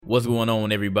What's going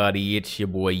on, everybody? It's your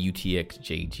boy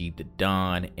UTXJG the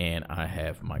Don, and I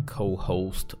have my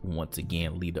co-host once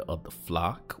again, leader of the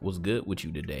flock. What's good with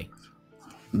you today?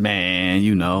 Man,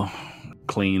 you know,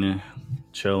 cleaning,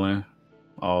 chilling,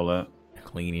 all that.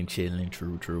 Cleaning, chilling,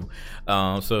 true.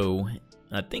 So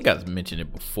I think I mentioned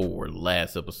it before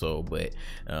last episode, but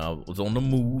I was on the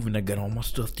move and I got all my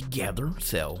stuff together.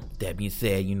 So that being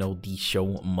said, you know, the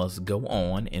show must go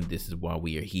on, and this is why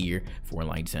we are here for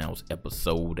Light Sounds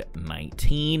episode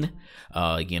 19.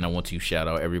 Again, I want to shout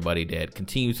out everybody that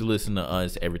continues to listen to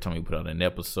us every time we put out an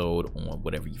episode on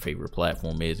whatever your favorite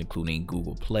platform is, including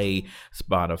Google Play,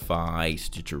 Spotify,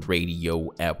 Stitcher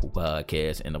Radio, Apple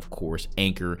Podcasts, and of course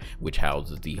Anchor, which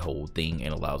houses the whole thing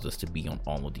and allows us to be on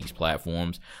all of these platforms.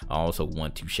 I also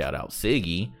want to shout out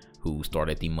Siggy, who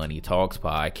started the Money Talks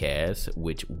podcast,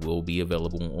 which will be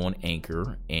available on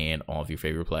Anchor and all of your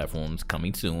favorite platforms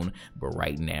coming soon. But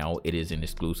right now, it is an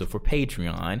exclusive for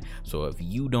Patreon. So if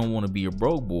you don't want to be a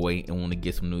broke boy and want to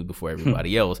get some news before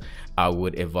everybody else, I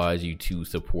would advise you to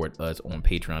support us on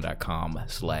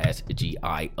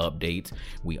patreon.com/GI updates.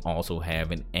 We also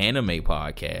have an anime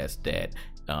podcast that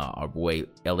our boy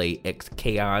LAX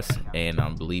Chaos, and I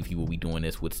believe he will be doing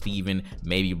this with Steven,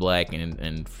 maybe Black,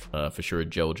 and for sure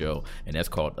JoJo, and that's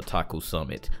called Otaku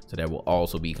Summit. So that will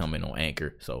also be coming on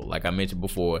Anchor. So like I mentioned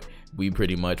before, we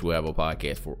pretty much will have a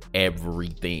podcast for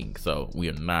everything. So we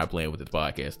are not playing with this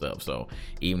podcast stuff. So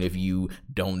even if you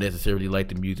don't necessarily like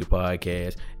the music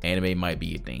podcast, anime might be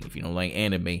your thing. If you don't like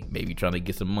anime, maybe you're trying to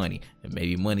get some money, and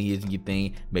maybe money isn't your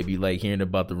thing. Maybe you like hearing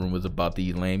about the rumors about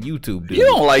these lame YouTube dudes. You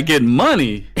don't like getting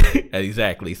money.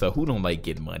 Exactly. So who don't like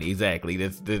getting money? Exactly.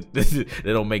 That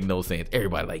don't make no sense.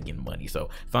 Everybody like getting money.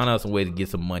 So find out some way to get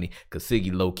some money, because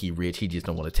Siggy low key rich. He just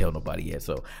don't want to tell nobody yet.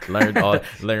 So learn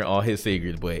all his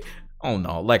secrets. But oh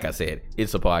no, like I said,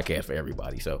 it's a podcast for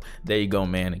everybody. So there you go,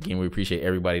 man. Again, we appreciate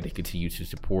everybody that continues to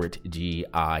support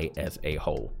GI as a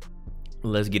whole.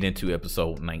 Let's get into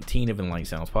episode 19 of the Light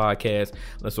Sounds podcast.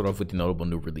 Let's start off with the notable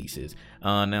new releases.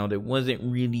 Now, there wasn't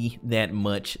really that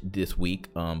much this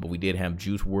week, but we did have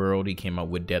Juice WRLD. He came out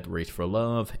with Death Race for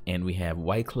Love, and we have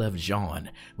Wyclef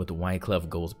Jean with The Wyclef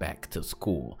Goes Back to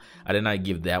School. I did not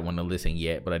give that one a listen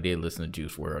yet, but I did listen to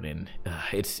Juice WRLD, and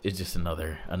it's just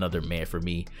another man for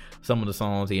me. Some of the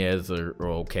songs he has are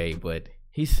okay, but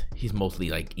he's mostly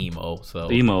like emo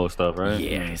Stuff, right?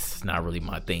 Yeah, it's not really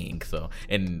my thing. So,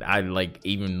 and I like,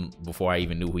 even before I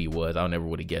even knew who he was, I never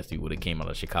would have guessed he would have came out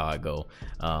of Chicago.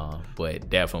 But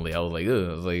definitely, I was like,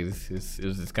 ugh. It was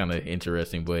just kind of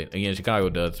interesting. But again, Chicago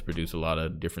does produce a lot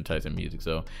of different types of music,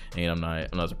 so and I'm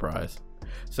not surprised.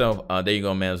 So there you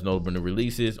go, man. There's notable new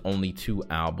releases. Only 2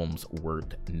 albums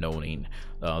worth noting.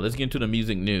 Let's get into the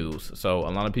music news. So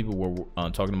a lot of people were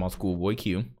talking about Schoolboy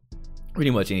Q. Pretty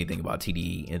much anything about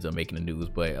TDE ends up making the news,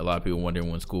 but a lot of people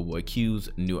wondering when Schoolboy Q's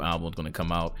new album is going to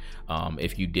come out.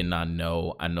 If you did not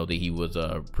know, I know that he was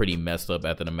pretty messed up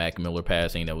after the Mac Miller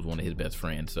passing. That was one of his best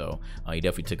friends, so he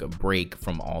definitely took a break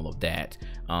from all of that.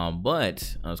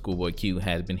 But Schoolboy Q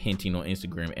has been hinting on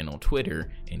Instagram and on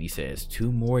Twitter, and he says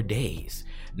 2 more days.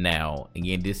 Now,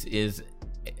 again, this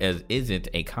isn't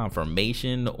a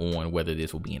confirmation on whether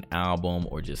this will be an album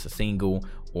or just a single,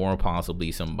 or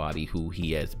possibly somebody who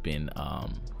he has been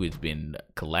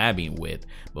collabing with.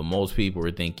 But most people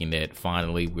are thinking that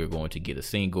finally we're going to get a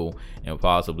single and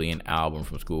possibly an album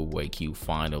from Schoolboy Q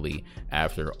finally,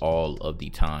 after all of the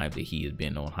time that he has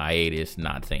been on hiatus,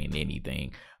 not saying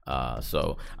anything.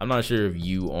 So I'm not sure if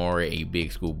you are a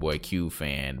big Schoolboy Q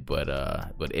fan, but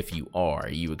if you are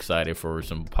you excited for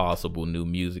some possible new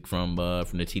music from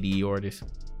the TDE artist?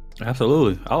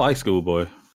 Absolutely. I like Schoolboy.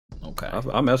 Okay.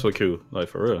 I mess with Q, like,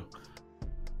 for real.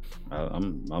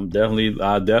 I'll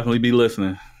definitely be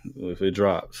listening if it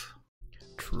drops.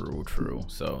 True.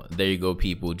 So there you go,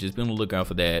 people. Just be on the lookout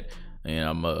for that. And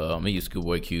I'm a huge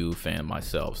Schoolboy Q fan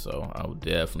myself, so I would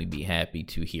definitely be happy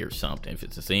to hear something. If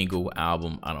it's a single,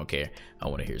 album, I don't care. I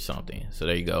want to hear something. So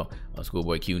there you go.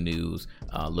 Schoolboy Q news.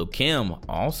 Lil Kim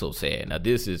also said, now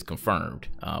this is confirmed.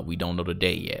 We don't know the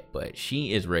day yet, but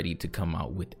she is ready to come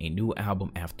out with a new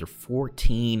album after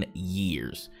 14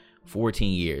 years.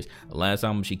 14 years. The last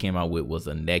album she came out with was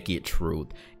A Naked Truth,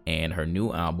 and her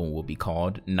new album will be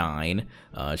called 9.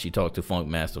 She talked to Funk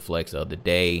Master Flex the other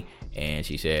day, and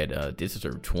she said this is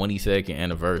her 22nd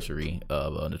anniversary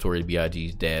of Notorious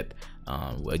B.I.G.'s death.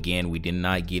 Again, we did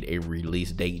not get a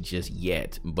release date just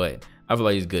yet, but I feel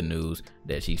like it's good news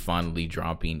that she's finally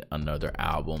dropping another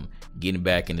album, getting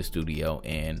back in the studio,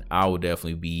 and I will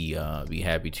definitely be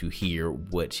happy to hear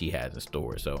what she has in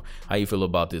store. So, how you feel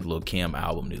about this Lil Kim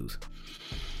album news?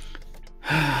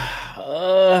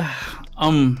 I'm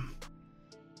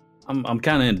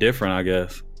kind of indifferent, I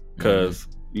guess. because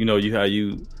you know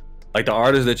you like the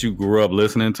artists that you grew up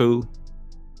listening to.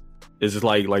 It's just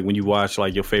like when you watch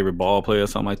like your favorite ball player or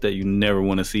something like that, you never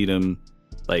want to see them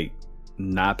like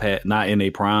not in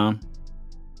their prime.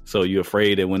 So you're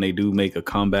afraid that when they do make a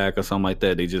comeback or something like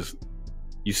that,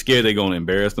 you scared they're gonna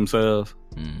embarrass themselves.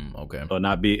 Okay. Or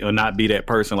not be that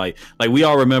person. Like we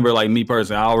all remember, like me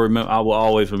personally, I will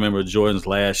always remember Jordan's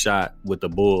last shot with the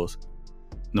Bulls. You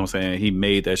know what I'm saying? He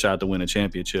made that shot to win a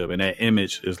championship, and that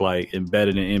image is like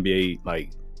embedded in NBA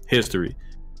like history.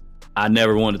 I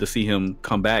never wanted to see him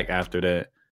come back after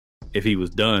that if he was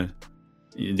done.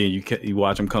 And then you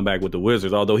watch him come back with the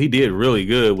Wizards, although he did really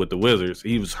good with the Wizards.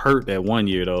 He was hurt that one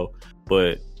year though,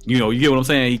 but you know, you get what I'm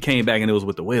saying? He came back and it was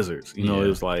with the Wizards. You know, it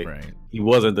was like he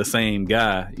wasn't the same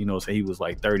guy. You know, so he was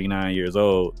like 39 years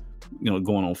old, you know,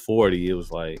 going on 40. It was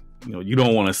like, you know, you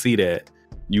don't want to see that.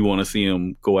 You want to see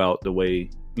him go out the way,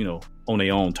 you know, on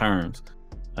their own terms.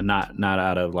 Not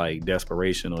out of like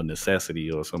desperation or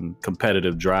necessity or some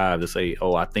competitive drive to say,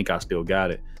 oh, I think I still got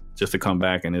it, just to come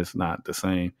back and it's not the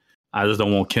same. I just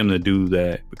don't want Kim to do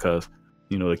that because,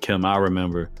 you know, the Kim I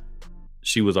remember,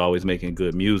 she was always making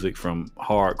good music from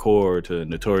hardcore to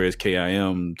Notorious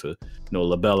K.I.M. to, you know,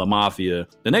 La Bella Mafia.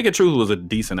 The Naked Truth was a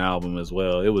decent album as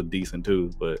well. It was decent too,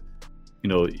 but, you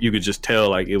know, you could just tell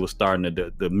like it was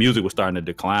the music was starting to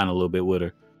decline a little bit with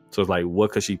her. So it's like,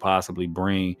 what could she possibly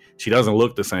bring? She doesn't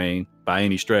look the same by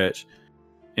any stretch.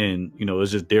 And, you know,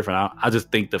 it's just different. I just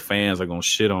think the fans are going to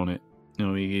shit on it. You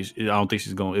know, I don't think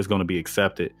it's going to be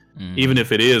accepted. Even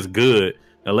if it is good,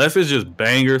 unless it's just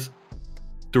bangers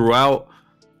throughout,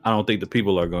 I don't think the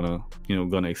people are going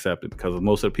to accept it, because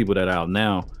most of the people that are out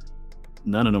now,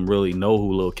 none of them really know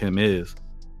who Lil' Kim is.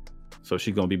 So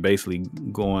she's going to be basically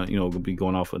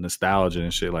going off of nostalgia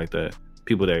and shit like that.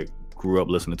 People that grew up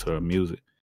listening to her music.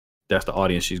 That's the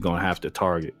audience she's going to have to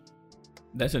target.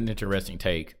 That's an interesting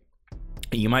take.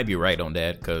 You might be right on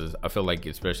that, because I feel like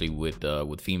especially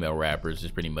with female rappers,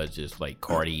 it's pretty much just like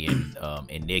Cardi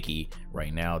and Nicki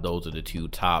right now. Those are the two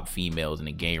top females in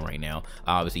the game right now.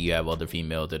 Obviously, you have other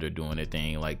females that are doing their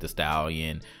thing, like the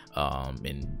Stallion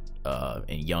and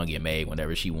Young M.A.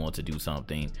 whenever she wants to do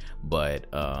something. But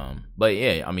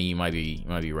yeah, I mean, you might be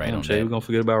right on that. We're gonna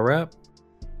forget about rap.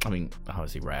 I mean,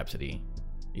 obviously Rhapsody.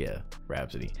 Yeah,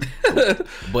 Rhapsody.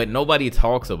 But nobody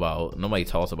talks about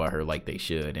her like they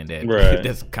should, and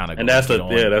that's kind of that's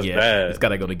bad. It's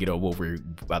kind of going to get over what we're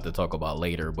about to talk about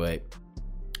later. But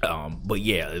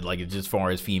yeah, like just as far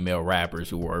as female rappers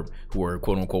who are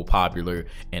quote unquote popular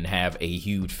and have a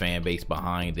huge fan base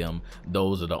behind them,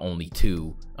 those are the only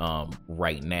two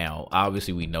right now.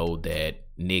 Obviously, we know that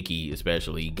Nicki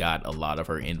especially got a lot of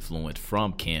her influence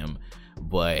from Kim,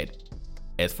 but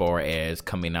as far as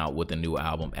coming out with a new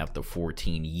album after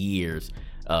 14 years,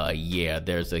 yeah,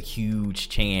 there's a huge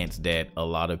chance that a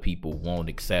lot of people won't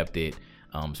accept it,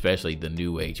 especially the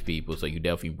new age people. So you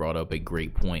definitely brought up a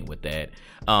great point with that.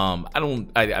 I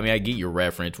mean, I get your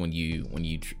reference when you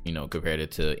compared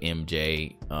it to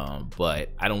MJ, but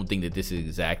I don't think that this is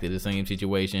exactly the same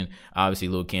situation. Obviously,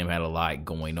 Lil' Kim had a lot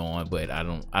going on, but I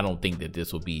don't think that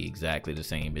this will be exactly the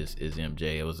same as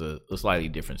MJ. It was a slightly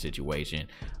different situation.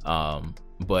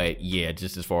 But yeah,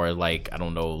 just as far as like, I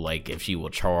don't know, like if she will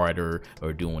chart or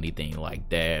do anything like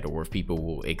that, or if people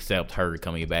will accept her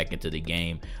coming back into the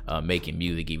game, making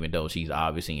music, even though she's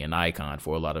obviously an icon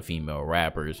for a lot of female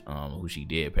rappers, who she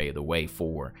did pave the way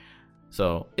for.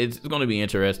 So it's going to be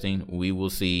interesting. We will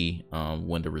see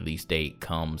when the release date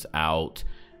comes out,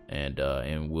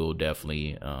 and we'll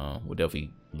definitely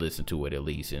listen to it at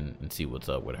least and see what's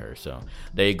up with her. So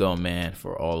there you go, man.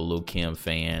 For all the Lil' Kim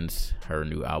fans, her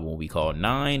new album will be called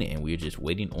 9, and we're just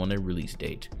waiting on the release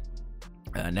date.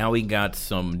 Now we got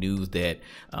some news that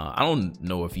I don't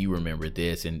know if you remember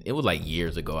this, and it was like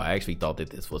years ago. I actually thought that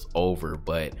this was over,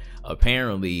 but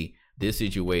apparently this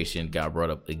situation got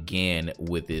brought up again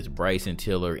with this Bryson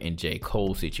Tiller and J.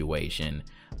 Cole situation.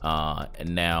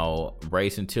 Now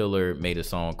Bryson Tiller made a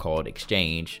song called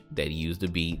Exchange that used a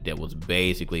beat that was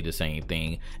basically the same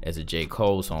thing as a J.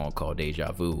 Cole song called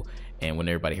Deja Vu. And when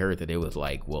everybody heard that, it was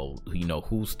like, well, you know,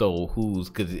 who stole whose,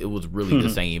 because it was really the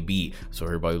same beat. So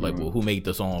everybody was like, well, who made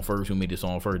the song first? Who made the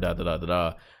song first? Da da da da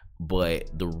da.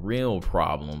 But the real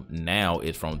problem now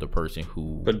is from the person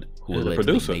who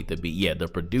allegedly made the beat. Yeah, the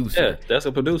producer. Yeah, that's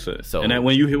a producer. So, and that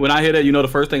when I hear that, you know, the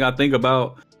first thing I think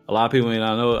about, a lot of people may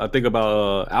not know, I think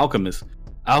about Alchemist.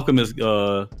 Alchemist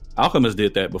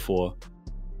did that before.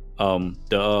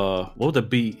 What was the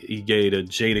beat he gave to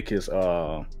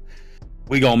Jadakiss?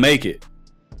 We Gonna Make It.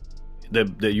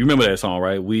 You remember that song,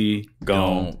 right? We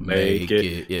Gonna Make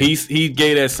It. Yeah. He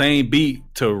gave that same beat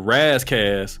to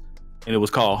Razzcast, and it was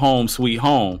called Home Sweet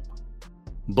Home.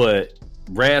 but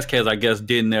Razkaz, I guess,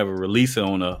 didn't ever release it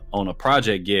on a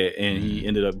project yet, and he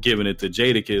ended up giving it to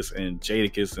Jadakiss, and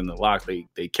Jadakiss and the Lox,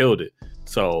 they killed it.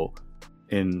 So,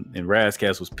 and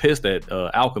Razkaz was pissed at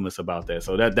Alchemist about that.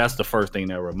 So that's the first thing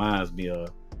that reminds me of.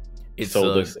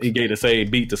 He gave the same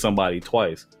beat to somebody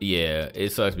twice. Yeah,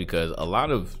 it sucks because a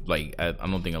lot of I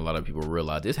don't think a lot of people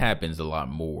realize this happens a lot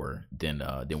more than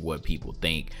what people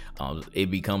think.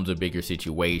 It becomes a bigger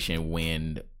situation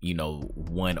when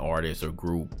one artist or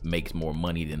group makes more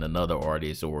money than another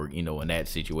artist, or in that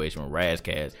situation with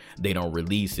Razkaz, they don't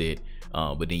release it,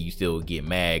 but then you still get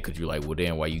mad because you're like, well,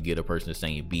 then why you get a person the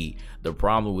same beat? The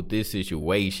problem with this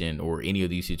situation or any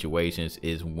of these situations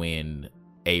is when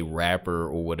a rapper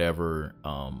or whatever,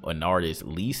 an artist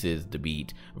leases the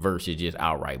beat versus just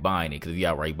outright buying it. Because if you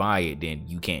outright buy it, then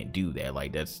you can't do that.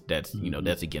 Like that's that's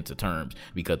against the terms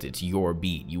because it's your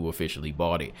beat. You officially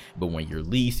bought it. But when you're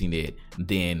leasing it,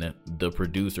 then the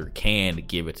producer can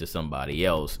give it to somebody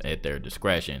else at their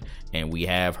discretion. And we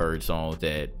have heard songs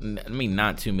that,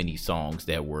 not too many songs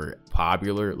that were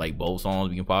popular, like both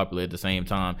songs being popular at the same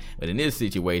time. But in this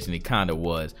situation, it kind of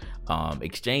was.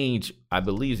 Exchange, I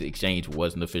believe Exchange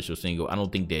was an official single. I don't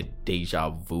think that Deja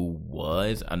Vu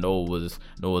was. I know it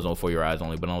was on For Your Eyes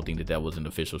Only, but I don't think that was an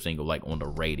official single like on the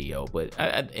radio. But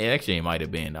it might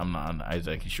have been. I'm not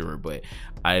exactly sure, but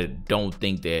I don't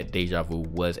think that Deja Vu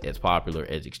was as popular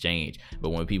as Exchange.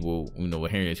 But when people were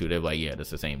hearing it too, they're like, yeah,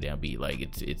 that's the same damn beat. Like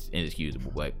it's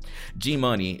inexcusable. But G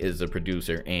Money is the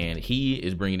producer, and he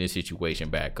is bringing this situation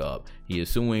back up. He is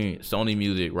suing Sony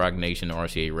Music, Roc Nation, and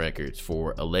RCA Records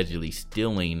for allegedly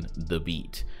stealing the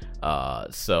beat.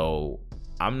 So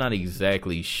I'm not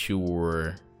exactly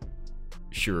sure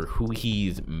who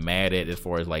he's mad at as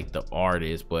far as like the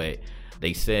artist, but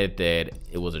they said that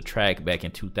it was a track back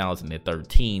in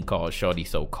 2013 called Shawty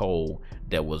So Cold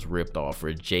that was ripped off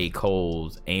for J.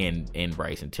 Cole's and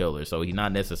Bryson Tiller. So he's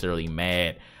not necessarily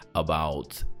mad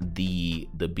about the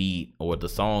beat or the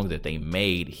songs that they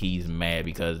made. He's mad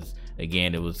because,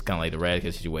 again, it was kind of like the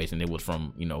Razkaz situation. It was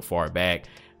from far back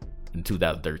in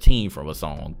 2013 from a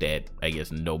song that I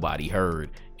guess nobody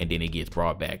heard, and then it gets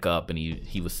brought back up, and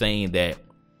he was saying that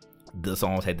the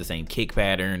songs had the same kick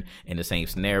pattern and the same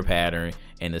snare pattern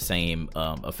and the same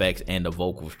effects and the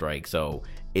vocal strike. So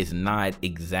it's not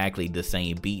exactly the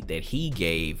same beat that he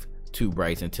gave to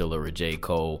Bryson Tiller or J.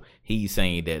 Cole. He's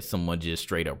saying that someone just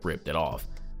straight up ripped it off.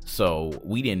 So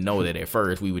we didn't know that at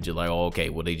first. We were just like, oh, okay,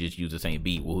 well, they just use the same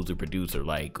beat. Well, who's the producer?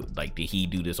 Like did he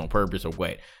do this on purpose or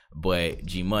what? But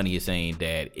G Money is saying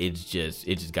that it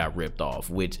just got ripped off,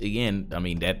 which again,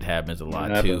 that happens a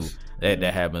lot too. That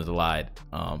happens a lot.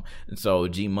 And so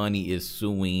G Money is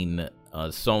suing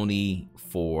Sony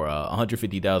for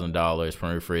 $150,000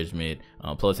 for infringement,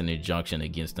 plus an injunction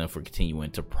against them for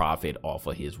continuing to profit off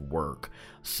of his work.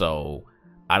 So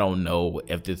I don't know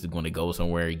if this is going to go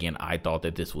somewhere. Again, I thought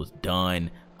that this was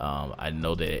done. I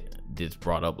know that this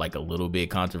brought up like a little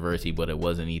bit controversy, but it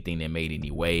wasn't anything that made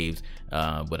any waves.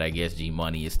 But I guess G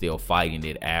Money is still fighting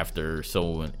it after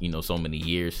so many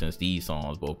years since these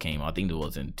songs both came out. I think it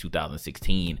was in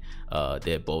 2016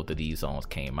 that both of these songs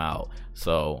came out.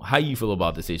 So how you feel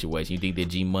about the situation? You think that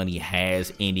G Money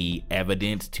has any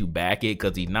evidence to back it?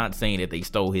 Because he's not saying that they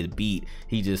stole his beat.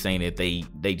 He's just saying that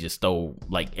they just stole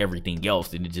like everything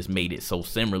else, and it just made it so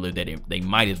similar that they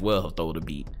might as well have stole the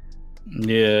beat.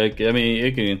 Yeah,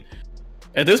 it can.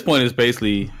 At this point, it's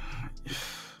basically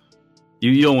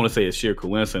you don't want to say it's sheer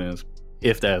coincidence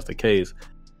if that's the case.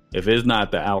 If it's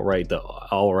not the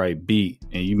outright beat,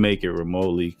 and you make it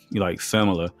remotely like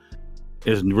similar,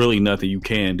 there's really nothing you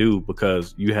can do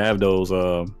because you have those.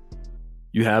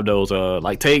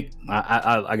 Like take.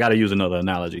 I got to use another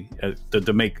analogy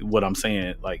to make what I'm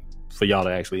saying like for y'all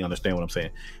to actually understand what I'm saying.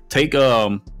 Take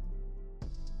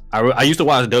I used to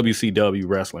watch WCW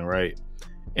wrestling, right?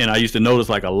 And I used to notice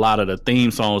like a lot of the theme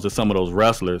songs of some of those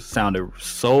wrestlers sounded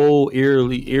so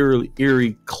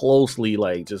eerie closely,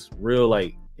 like just real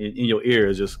like in your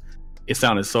ears. Just it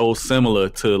sounded so similar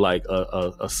to like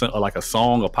a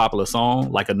song, a popular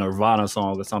song, like a Nirvana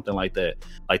song or something like that.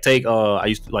 Like take I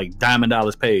used to like Diamond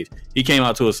Dallas Page. He came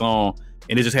out to a song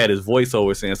and it just had his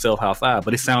voiceover saying "Self High Five,"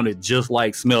 but it sounded just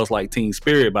like "Smells Like Teen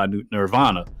Spirit" by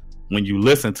Nirvana when you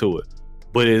listen to it.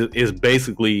 But it's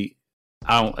basically,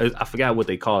 I forgot what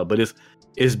they call it, but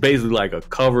it's basically like a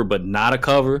cover, but not a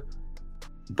cover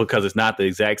because it's not the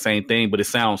exact same thing. But it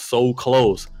sounds so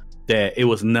close that it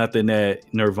was nothing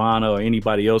that Nirvana or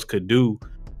anybody else could do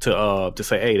to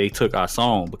say, hey, they took our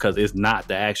song, because it's not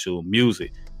the actual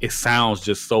music. It sounds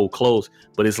just so close,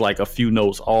 but it's like a few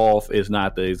notes off. It's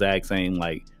not the exact same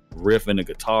like riff in the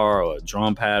guitar or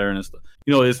drum pattern and stuff.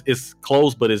 It's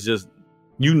close, but it's just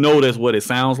you know that's what it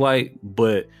sounds like,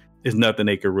 but it's nothing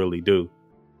they could really do.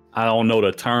 I don't know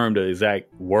the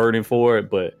exact wording for it,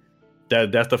 but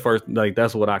that's the first, like,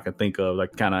 that's what I can think of,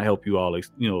 like, kind of help you all,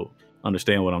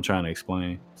 understand what I'm trying to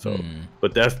explain. So,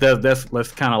 but that's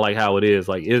kind of like how it is.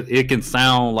 Like, it can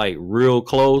sound like real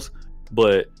close,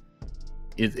 but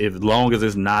as long as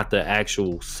it's not the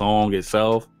actual song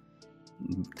itself,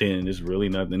 then there's really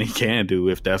nothing he can do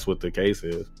if that's what the case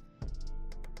is.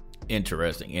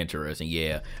 Interesting.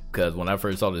 Yeah, because when I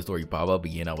first saw this story pop up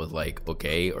again, I was like,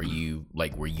 okay, were you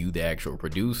the actual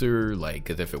producer? Like,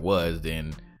 because if it was,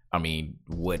 then I mean,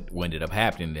 what ended up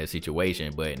happening in that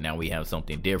situation? But now we have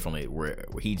something different where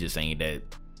he's just saying that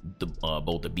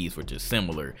both the beats were just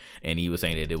similar, and he was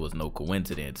saying that it was no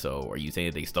coincidence. So are you saying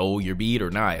that they stole your beat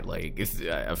or not? Like,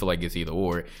 I feel like it's either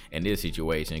or in this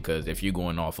situation, because if you're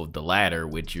going off of the latter,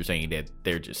 which you're saying that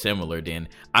they're just similar, then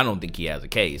I don't think he has a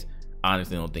case.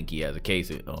 Honestly, don't think he has a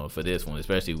case for this one,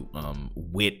 especially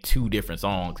with two different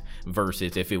songs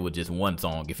versus if it was just one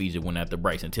song. If he just went after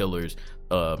Bryson Tiller's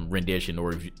rendition,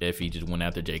 or if he just went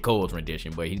after J. Cole's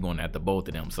rendition, but he's going after both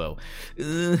of them. So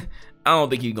I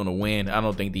don't think he's gonna win. I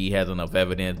don't think that he has enough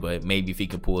evidence. But maybe if he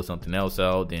can pull something else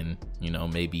out, then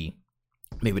maybe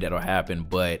that'll happen.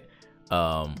 But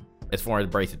as far as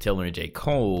Bryson Tiller and J.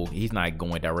 Cole, he's not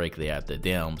going directly after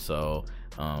them. So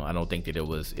I don't think that it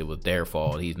was their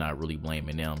fault. He's not really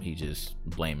blaming them. He's just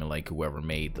blaming like whoever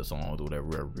made the songs or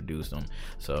whoever produced them.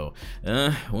 So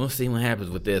we'll see what happens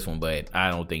with this one, but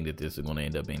I don't think that this is going to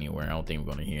end up anywhere. I don't think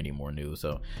we're going to hear any more news.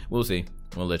 So we'll see.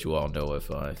 We'll let you all know if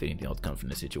anything else comes from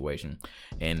the situation.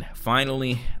 And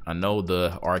finally, I know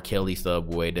the R. Kelly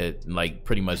subway that like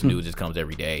pretty much news just comes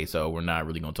every day, so we're not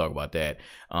really going to talk about that.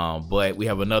 But we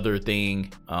have another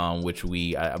thing which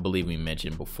I believe we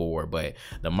mentioned before, but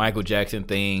the Michael Jackson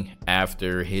thing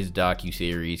after his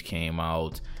docuseries came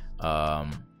out,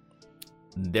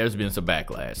 there's been some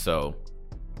backlash. So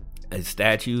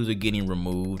statues are getting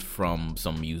removed from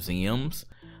some museums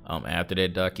after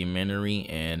that documentary,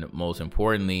 and most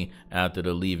importantly, after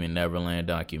the Leaving Neverland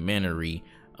documentary,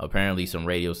 apparently some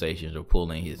radio stations are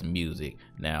pulling his music.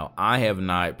 Now, I have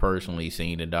not personally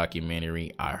seen the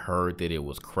documentary. I heard that it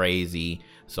was crazy,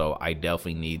 so I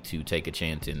definitely need to take a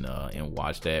chance and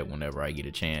watch that whenever I get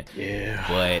a chance. Yeah.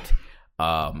 But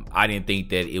I didn't think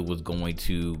that it was going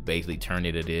to basically turn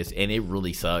into this, and it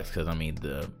really sucks because I mean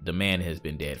the man has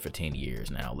been dead for 10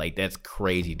 years now. Like, that's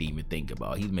crazy to even think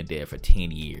about. He's been dead for 10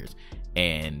 years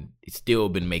and it's still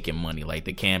been making money. Like,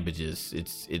 the camp is just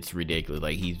it's ridiculous.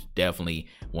 Like, he's definitely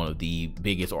one of the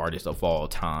biggest artists of all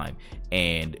time,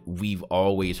 and we've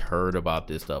always heard about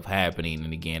this stuff happening.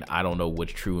 And again, I don't know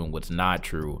what's true and what's not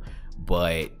true,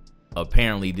 but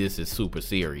apparently this is super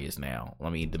serious now. I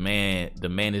mean, the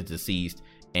man is deceased,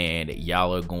 and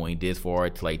y'all are going this far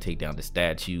to like take down the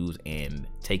statues and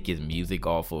take his music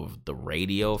off of the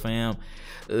radio, fam.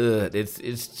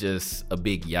 It's just a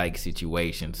big yikes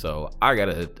situation. So I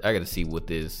gotta see what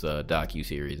this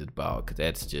docu-series is about, because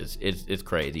that's just it's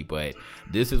crazy. But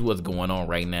this is what's going on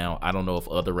right now. I don't know if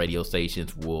other radio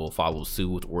stations will follow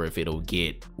suit or if it'll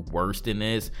get worse than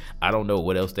this. I don't know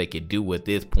what else they could do at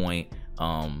this point.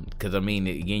 Because I mean,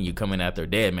 again, you're coming after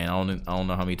dead man. I don't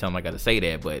know how many times I got to say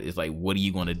that, but it's like, what are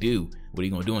you gonna do? What are you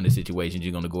gonna do in this situation?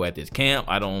 You're gonna go at this camp?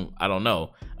 I don't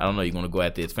know. You're gonna go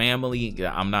at this family?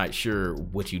 I'm not sure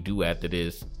what you do after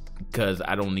this, because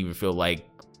I don't even feel like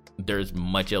there's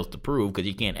much else to prove, because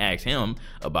you can't ask him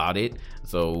about it.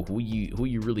 So who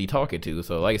you really talking to?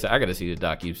 So like I said, I gotta see the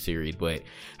docu-series. But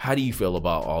how do you feel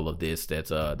about all of this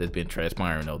that's been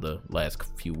transpiring over the last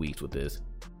few weeks with this?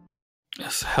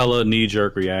 It's hella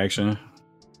knee-jerk reaction.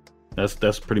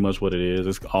 That's pretty much what it is.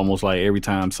 It's almost like every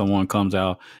time someone comes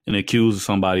out and accuses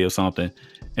somebody of something,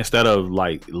 instead of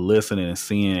like listening and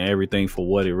seeing everything for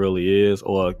what it really is,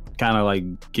 or kind of like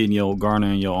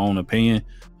garnering your own opinion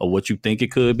of what you think it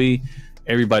could be,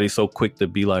 everybody's so quick to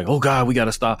be like, oh God, we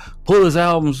gotta stop, pull his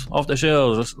albums off the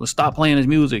shelves, let's stop playing his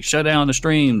music, shut down the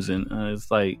streams. And it's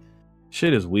like,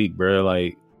 shit is weak, bro.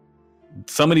 Like,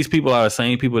 some of these people are the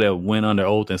same people that went under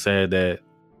oath and said that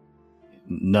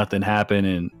nothing happened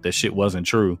and that shit wasn't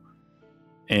true.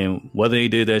 And whether they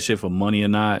did that shit for money or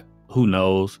not, who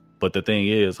knows? But the thing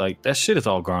is, like, that shit is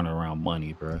all garnered around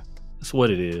money, bro. That's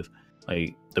what it is.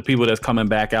 Like, the people that's coming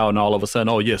back out and all of a sudden,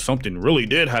 oh yeah, something really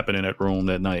did happen in that room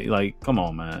that night. Like, come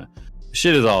on, man.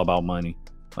 Shit is all about money.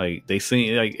 Like, they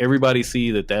see, like, everybody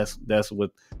see that that's what,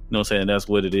 you know what I'm saying, that's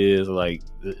what it is. Like,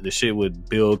 the shit with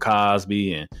Bill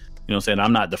Cosby, and you know what I'm saying?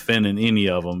 I'm not defending any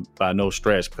of them by no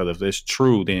stretch, because if it's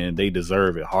true, then they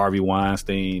deserve it. Harvey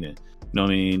Weinstein, and you know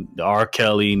what I mean? The R.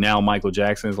 Kelly, now Michael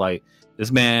Jackson's like,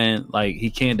 this man, like, he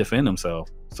can't defend himself.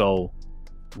 So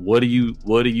what are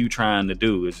you trying to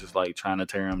do? It's just like trying to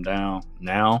tear him down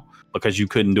now because you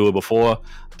couldn't do it before.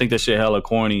 I think that shit hella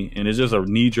corny, and it's just a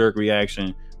knee-jerk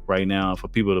reaction right now for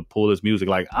people to pull this music.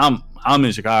 Like I'm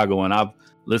in Chicago, and I've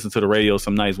listened to the radio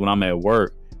some nights when I'm at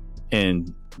work,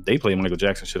 and they play Michael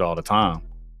Jackson shit all the time.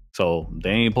 So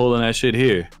they ain't pulling that shit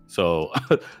here. So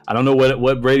I don't know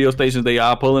what radio stations they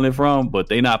are pulling it from, but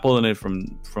they not pulling it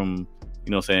from you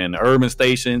know what I'm saying, the urban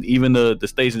stations, even the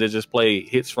stations that just play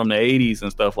hits from the 80s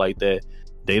and stuff like that.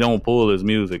 They don't pull his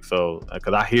music. So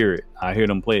because I hear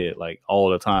them play it like all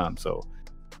the time. So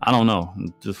I don't know.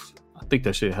 I think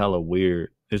that shit hella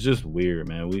weird. It's just weird,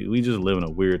 man. We just live in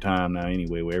a weird time now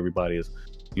anyway, where everybody is,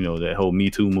 you know, that whole Me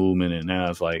Too movement, and now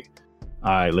it's like,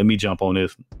 all right, let me jump on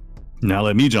this. Now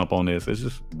let me jump on this. It's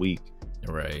just weak.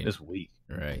 Right. It's weak.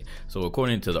 Right. So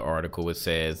according to the article, it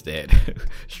says that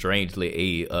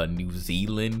strangely a New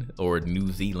Zealand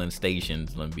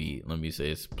stations, let me say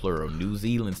it's plural, New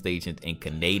Zealand stations and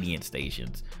Canadian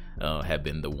stations have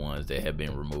been the ones that have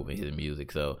been removing his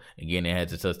music. So again, it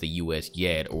hasn't touched the US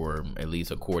yet, or at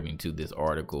least according to this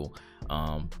article.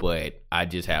 But I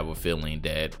just have a feeling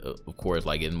that of course,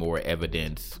 like, as more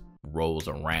evidence rolls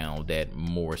around, that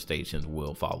more stations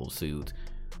will follow suit.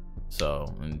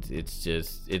 So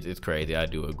it's crazy. I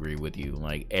do agree with you.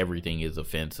 Like, everything is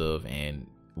offensive, and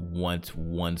once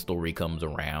one story comes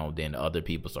around, then other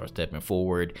people start stepping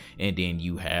forward, and then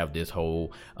you have this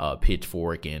whole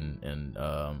pitchfork and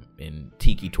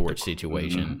tiki torch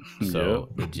situation. So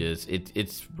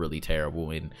it's really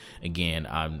terrible. And again,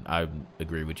 I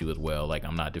agree with you as well. Like,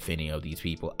 I'm not defending of these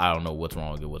people. I don't know what's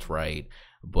wrong and what's right,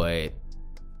 but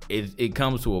it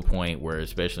comes to a point where,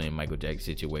 especially in Michael Jackson's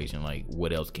situation, like,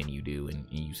 what else can you do? And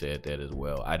you said that as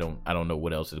well. I don't know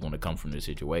what else is going to come from this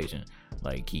situation.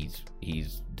 Like, he's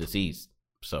deceased.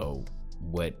 So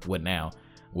what now?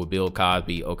 With Bill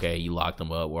Cosby, okay, you locked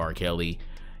him up. With R. Kelly,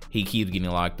 he keeps getting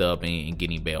locked up and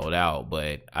getting bailed out,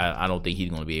 but I don't think he's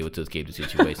going to be able to escape the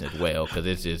situation as well,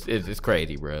 because it's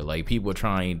crazy, bro. Like, people are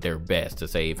trying their best to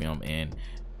save him, and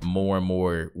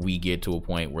more we get to a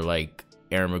point where, like,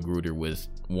 Aaron McGruder was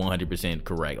 100%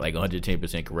 correct, like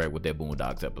 110% correct with that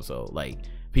Boondocks episode. Like,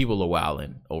 people are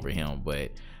wilding over him,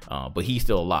 but he's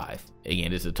still alive.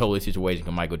 Again, it's a totally situation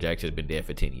because Michael Jackson has been dead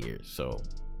for 10 years. So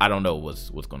I don't know what's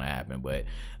going to happen, but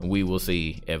we will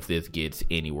see if this gets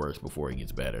any worse before it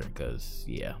gets better, because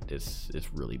yeah, it's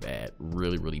really bad,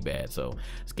 really bad. So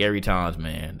scary times,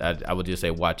 man. I would just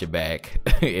say watch it back.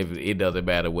 If it doesn't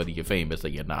matter whether you're famous or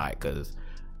you're not, because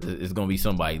it's gonna be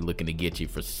somebody looking to get you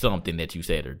for something that you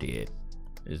said or did.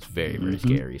 It's very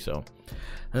scary. So,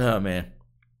 oh man.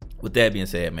 With that being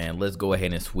said, man, let's go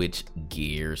ahead and switch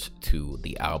gears to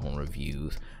the album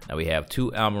reviews. Now we have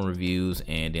 2 album reviews,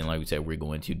 and then, like we said, we're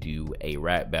going to do a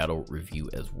rap battle review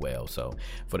as well. So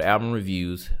for the album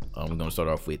reviews, we're going to start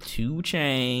off with 2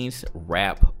 Chainz,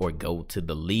 Rap or Go to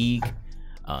the League.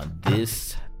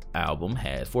 This album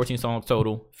has 14 songs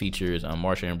total, features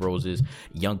Marsha Ambrosius,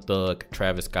 Young Thug,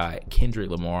 Travis Scott,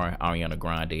 Kendrick Lamar, Ariana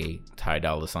Grande, Ty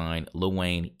Dolla $ign, Lil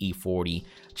Wayne, E40,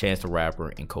 Chance the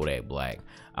Rapper, and Kodak Black.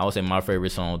 I would say my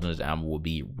favorite songs on this album will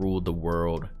be Rule the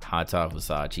World, Hot Top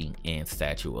Versace, and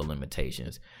Statute of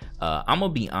Limitations. I'm gonna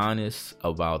be honest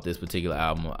about this particular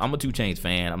album. I'm a 2 Chainz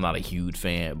fan. I'm not a huge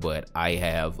fan, but I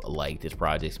have liked his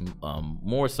projects,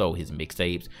 more so his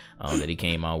mixtapes that he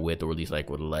came out with, or at least like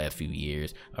over the last few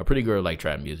years. Pretty Girl Like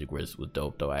Trap Music was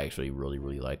dope though. I actually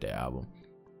really liked that album.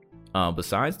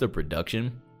 Besides the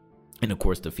production and of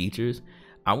course the features,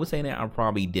 I would say that I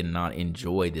probably did not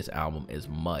enjoy this album as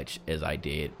much as I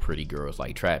did Pretty Girls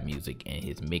Like Trap Music and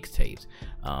his mixtapes.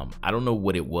 I don't know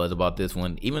what it was about this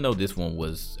one, even though this one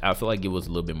was, I feel like it was a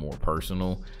little bit more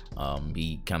personal.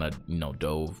 He kind of,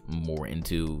 dove more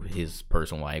into his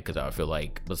personal life, because I feel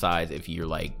like, besides if you're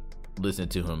like listen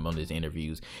to him on his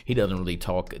interviews, he doesn't really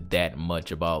talk that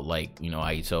much about, like, how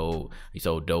he sold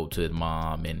dope to his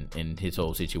mom and his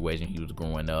whole situation he was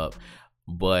growing up.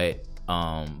 But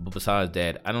besides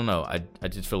that, I don't know. I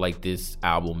just feel like this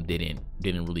album didn't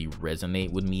really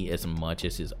resonate with me as much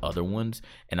as his other ones.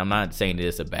 And I'm not saying that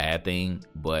it's a bad thing,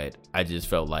 but I just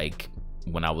felt like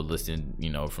when I would listen,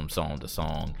 from song to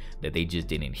song, that they just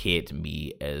didn't hit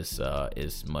me as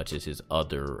much as his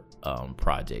other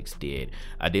projects did.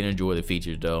 I did enjoy the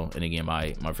features though, and again,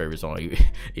 my favorite song,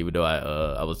 even though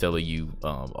I was telling you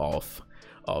off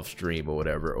stream or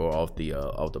whatever, or off the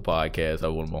podcast,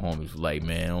 one of my homies was like,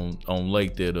 man, I don't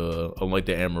like that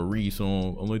Anne-Marie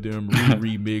song. I don't like the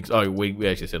Anne-Marie remix. Oh wait, we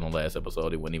actually said on the last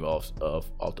episode, it wasn't even off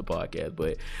the podcast,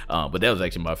 but that was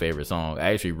actually my favorite song.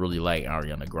 I actually really like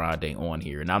Ariana Grande on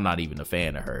here, and I'm not even a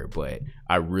fan of her, but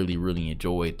I really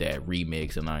enjoyed that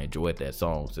remix, and I enjoyed that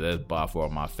song, so that's by far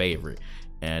my favorite.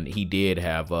 and he did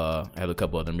have a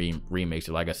couple other remixes.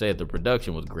 Like I said, the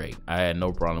production was great. I had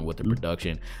no problem with the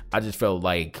production. I just felt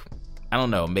like, I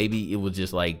don't know, maybe it was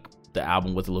just like the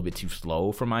album was a little bit too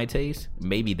slow for my taste.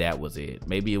 Maybe that was it.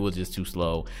 Maybe it was just too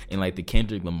slow. And like the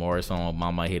Kendrick Lamar song,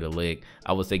 Mama Hit a Lick,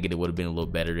 I was thinking it would have been a little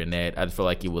better than that. I just feel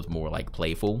like it was more like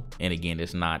playful. And again,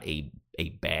 it's not a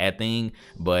bad thing,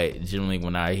 but generally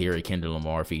when I hear a Kendrick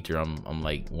Lamar feature, I'm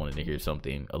like wanting to hear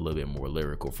something a little bit more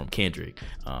lyrical from Kendrick.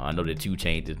 I know that 2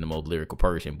 Chainz is the most lyrical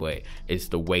person, but it's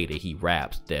the way that he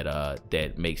raps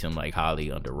that makes him like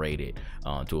highly underrated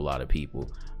to a lot of people.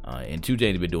 And 2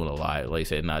 Chainz has been doing a lot, like I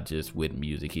said, not just with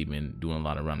music. He's been doing a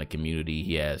lot around the community.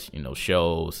 He has,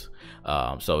 shows.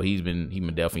 So he's been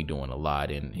definitely doing a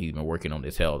lot, and he's been working on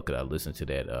his health. Because I listened to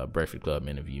that Breakfast Club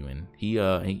interview, and he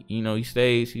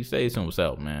stays to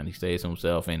himself, man. He stays to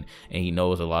himself, and he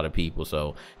knows a lot of people.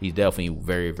 So he's definitely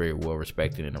very, very well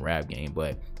respected in the rap game.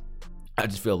 But I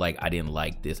just feel like I didn't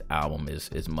like this album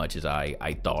as much as I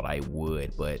thought I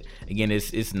would. But again,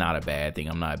 it's not a bad thing.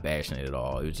 I'm not bashing it at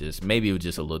all. It was just, maybe it was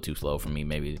just a little too slow for me.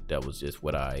 Maybe that was just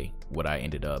what I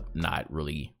ended up not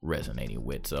really resonating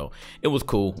with. So it was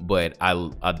cool, but I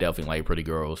definitely like Pretty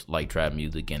Girls, like trap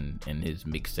music and his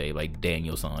mixtape, like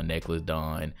Daniel's song Necklace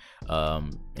Dawn,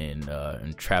 and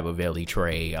Trabavelli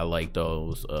Trey. I like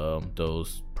those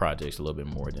projects a little bit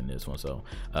more than this one. So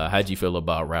how'd you feel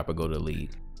about Rapper Go to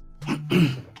League?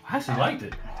 I actually liked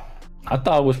it. I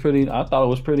thought it was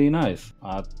pretty nice.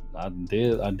 I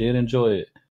did enjoy it.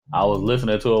 I was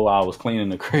listening to it while I was cleaning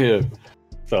the crib,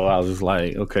 so I was just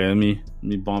like, okay, let me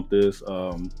bump this.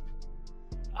 I'm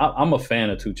a fan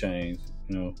of 2 Chainz,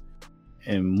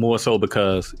 and more so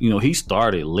because he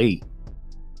started late.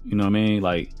 You know what I mean?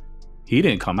 Like, he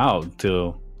didn't come out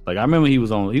till, like, I remember he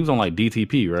was on like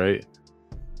DTP, right?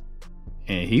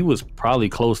 And he was probably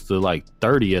close to like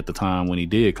 30 at the time when he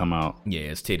did come out. Yeah,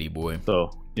 it's Titty Boy. So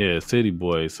yeah, it's Titty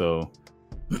Boy. So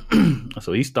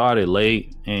so he started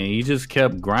late, and he just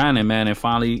kept grinding, man, and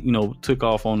finally, took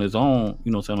off on his own,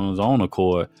 on his own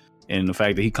accord. And the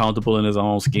fact that he comfortable in his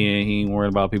own skin, he ain't worried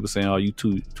about people saying, "Oh, you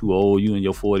too old, you in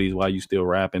your 40s, why you still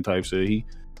rapping?" type shit.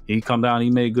 He come down, he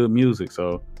made good music.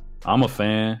 So I'm a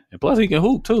fan, and plus he can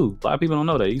hoop too. A lot of people don't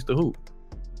know that he used to hoop.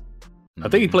 I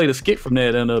think he played a skit from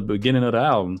that in the beginning of the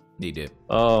album. He did.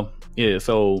 Yeah.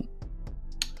 So,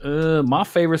 my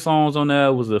favorite songs on that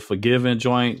was the Forgiven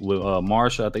joint with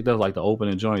Marsha. I think that was like the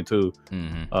opening joint too.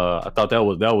 Mm-hmm. I thought that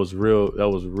was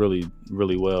really,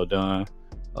 really well done.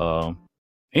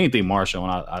 Anything Marsha on,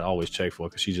 I always check for,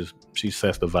 because she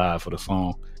sets the vibe for the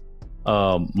song.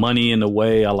 Money in the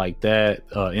Way, I like that.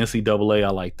 NCAA, I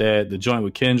like that. The joint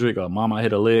with Kendrick, Mama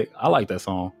Hit a Lick, I like that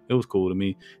song. It was cool to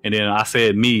me. And then I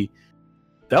Said Me.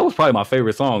 That was probably my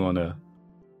favorite song on there.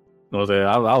 You know what I'm saying?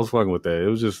 I was fucking with that.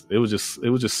 It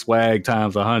was just swag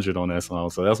times 100 on that song.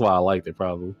 So that's why I liked it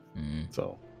probably. Mm-hmm.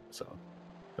 So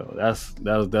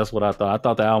that's what I thought. I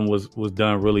thought the album was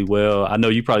done really well. I know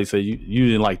you probably said you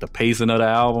didn't like the pacing of the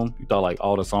album. You thought like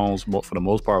all the songs for the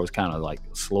most part was kind of like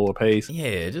slower pace.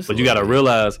 Yeah, but you gotta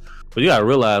realize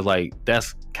like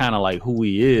that's kind of like who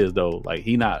he is though. Like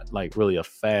he not like really a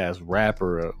fast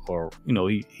rapper, or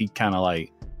he kind of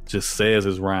like just says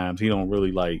his rhymes. He don't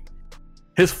really like,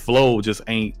 his flow just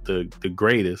ain't the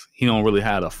greatest. He don't really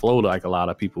have a flow like a lot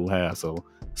of people have. So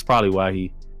it's probably why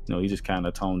he just kind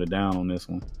of toned it down on this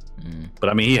one. But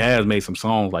I mean, he has made some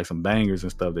songs, like some bangers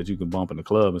and stuff that you can bump in the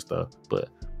club and stuff. But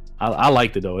I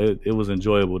liked it though. It was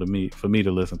enjoyable for me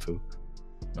to listen to.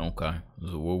 Okay.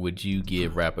 So what would you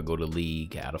give Rapper Go to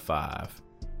League out of 5?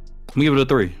 I'm gonna give it a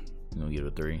 3. You gonna give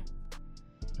it a 3?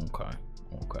 Okay.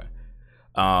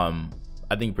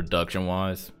 I think production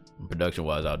wise,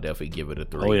 I'll definitely give it a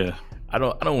 3. Oh yeah. I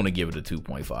don't want to give it a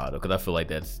 2.5 though, because I feel like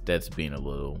that's being a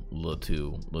little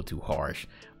too harsh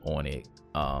on it.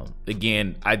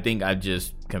 Again, I think I'm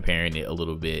just comparing it a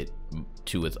little bit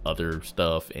to its other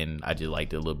stuff, and I just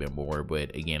liked it a little bit more.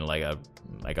 But again, like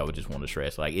I would just want to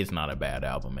stress, like, it's not a bad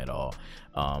album at all.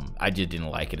 I just didn't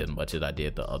like it as much as I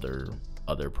did the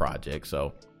other projects.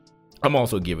 So I'm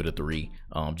also give it a 3.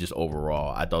 Just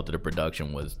overall, I thought that the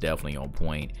production was definitely on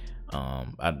point.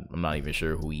 I'm not even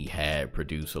sure who he had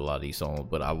produced a lot of these songs,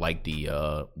 but I like the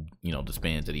the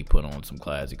spins that he put on some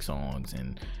classic songs,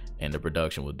 and the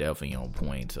production was definitely on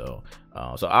point. So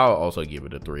I'll also give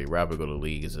it a 3. Rapper Go to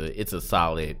League it's a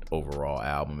solid overall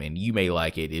album, and you may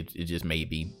like it. It just may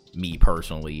be me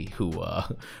personally who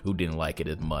didn't like it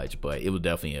as much, but it was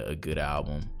definitely a good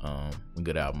album. A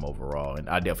good album overall, and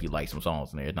I definitely like some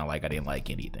songs in there. It's not like I didn't like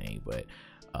anything, but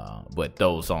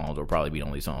those songs will probably be the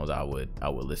only songs I would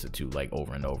listen to like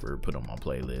over and over, put on my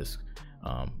playlist.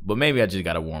 But maybe I just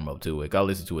got to warm up to it. I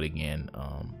listened to it again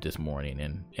this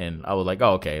morning, and I was like,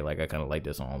 oh, okay, like I kind of like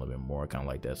that song a little bit more. I kind of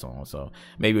like that song, so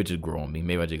maybe it just grew on me.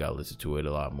 Maybe I just got to listen to it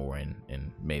a lot more,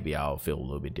 and maybe I'll feel a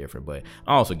little bit different. But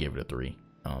I also give it a 3.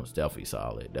 It's definitely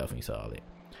solid,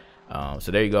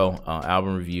 so there you go.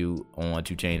 Album review on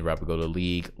 2 Chainz Rapper Go to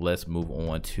League. Let's move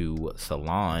on to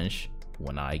Solange,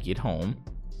 When I Get Home.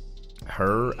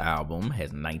 Her album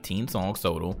has 19 songs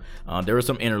total. There are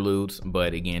some interludes,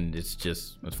 but again, it's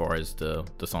just as far as the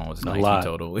songs, it's 19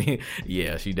 total.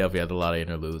 Yeah, she definitely has a lot of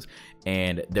interludes.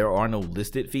 And there are no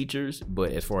listed features,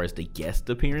 but as far as the guest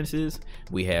appearances,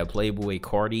 we have Playboy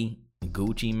Carti,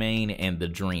 Gucci Mane, and The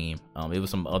Dream. It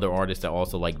was some other artists that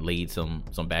also like laid some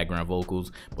background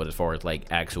vocals, but as far as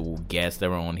like actual guests that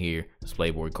were on here, it's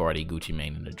Playboy Carti, Gucci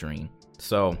Mane, and The Dream.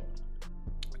 So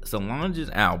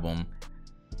Solange's album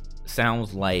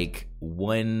sounds like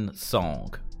one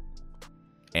song,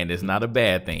 and it's not a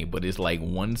bad thing, but it's like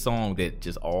one song that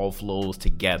just all flows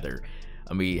together.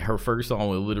 I mean, her first song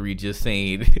was literally just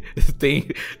saying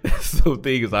some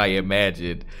things I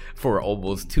imagined for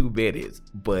almost 2 minutes,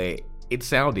 but it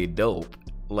sounded dope.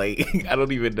 Like, I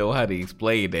don't even know how to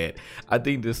explain that. I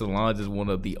think that Solange is one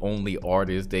of the only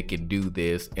artists that can do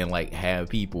this and like have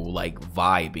people like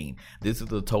vibing. This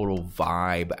is a total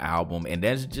vibe album, and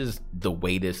that's just the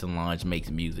way that Solange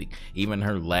makes music. Even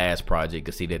her last project,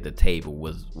 A Seat at the Table,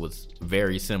 was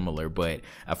very similar, but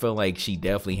I feel like she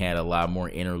definitely had a lot more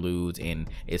interludes, and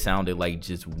it sounded like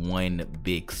just one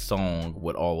big song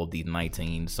with all of these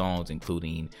 19 songs,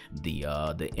 including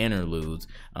the interludes.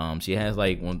 She has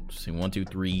like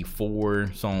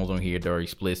 4 songs on here that are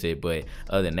explicit, but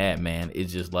other than that, man,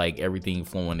 it's just like everything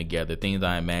flowing together. Things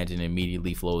I Imagine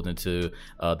immediately flows into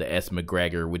the S.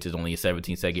 McGregor, which is only a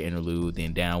 17-second interlude,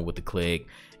 then Down with the Click,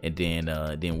 and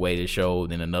then Way to Show,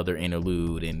 then another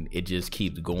interlude, and it just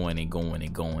keeps going and going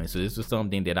and going. So this is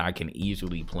something that I can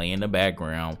easily play in the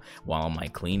background while I'm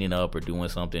like cleaning up or doing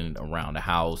something around the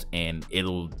house, and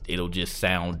it'll just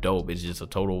sound dope. It's just a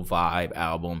total vibe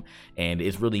album, and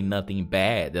it's really nothing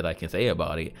bad that I can say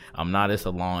about it. I'm not a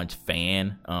Solange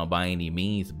fan by any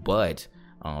means, but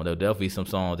there are definitely some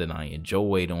songs that I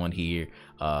enjoyed on here,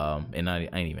 and I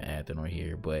ain't even add that on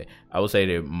here, but I would say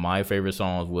that my favorite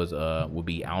songs would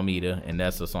be Almeida, and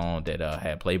that's a song that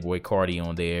had Playboy Carti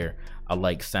on there. I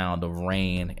like Sound of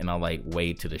Rain, and I like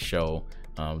Way to the Show.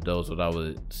 Those what I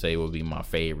would say would be my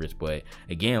favorites. But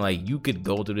again, like, you could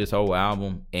go through this whole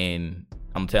album, and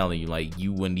I'm telling you, like,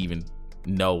 you wouldn't even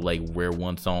know like where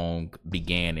one song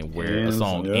began and where a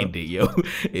song ended, yo.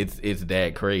 It's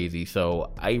that crazy.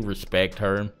 So I respect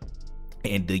her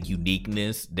and the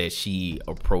uniqueness that she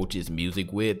approaches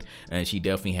music with, and she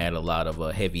definitely had a lot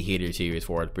of heavy hitters here as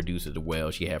far as producers as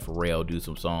well. She had Pharrell do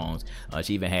some songs.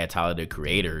 She even had Tyler the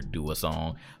Creator do a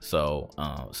song. So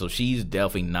she's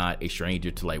definitely not a stranger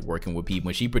to like working with people,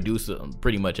 and she produced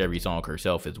pretty much every song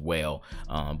herself as well.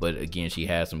 But again, she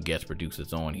has some guest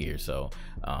producers on here, so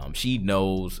she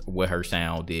knows what her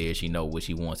sound is. She knows what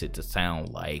she wants it to sound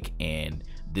like, and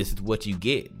this is what you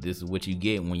get. This is what you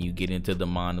get when you get into the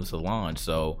mind of Solange.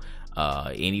 So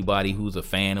anybody who's a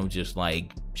fan of just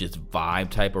vibe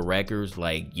type of records,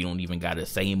 like, you don't even gotta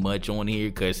say much on here,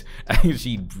 because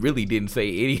she really didn't say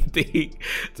anything,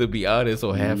 to be honest,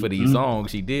 on half of these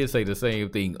songs. She did say the same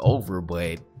thing over,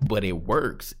 but it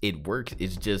works.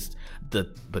 It's just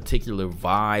the particular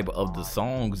vibe of the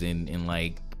songs, and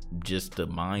like just the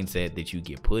mindset that you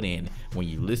get put in when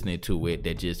you're listening to it,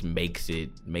 that just makes it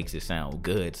sound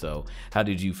good. So how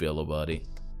did you feel about it?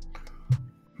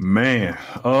 Man,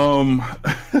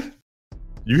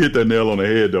 you hit that nail on the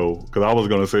head though, because I was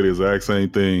gonna say the exact same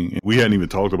thing. We hadn't even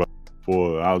talked about it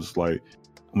before. I was just like,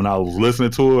 when I was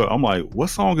listening to it, I'm like, what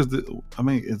song is this? I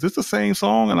mean, is this the same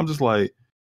song? And I'm just like,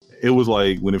 it was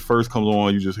like when it first comes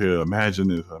on, you just hear imagine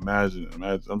this, imagine.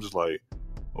 I'm just like,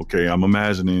 okay, I'm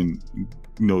imagining,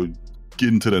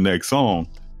 getting to the next song.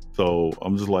 So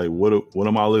I'm just like, what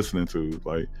am I listening to?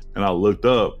 Like, and I looked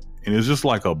up, and it's just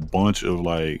like a bunch of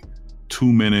like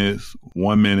 2 minutes,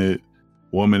 1 minute,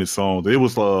 1 minute songs. It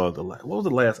was what was the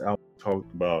last album I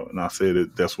talked about? And I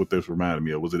said that's what this reminded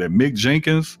me of. Was it that Mick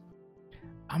Jenkins?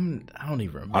 I don't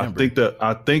even remember.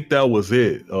 I think that was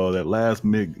it. That last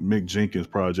Mick Jenkins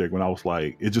project, when I was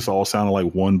like, it just all sounded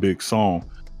like one big song,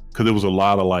 because there was a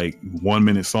lot of like 1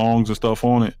 minute songs and stuff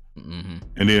on it. Mm-hmm.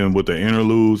 And then with the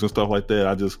interludes and stuff like that,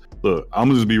 I'm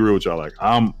gonna just be real with y'all. Like,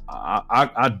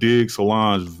 I dig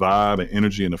Solange's vibe and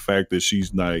energy, and the fact that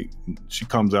she's like, she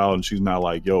comes out and she's not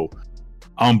like, yo,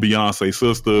 I'm Beyonce's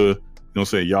sister,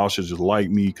 saying y'all should just like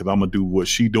me because I'm gonna do what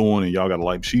she doing and y'all gotta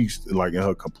like. She's like in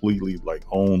her completely like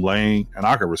own lane, and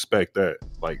I can respect that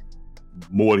like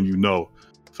more than you know.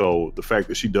 So the fact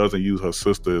that she doesn't use her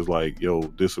sister is like, yo,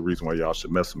 this is the reason why y'all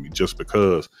should mess with me, just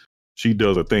because she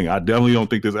does a thing. I definitely don't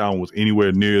think this album was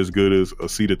anywhere near as good as A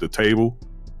Seat at the Table. You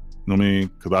know what I mean?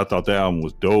 Because I thought that album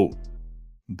was dope.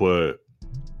 But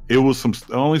it was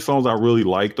the only songs I really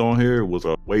liked on here was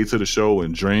Way to the Show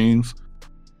and Dreams.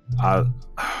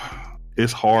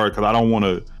 It's hard because I don't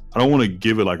want to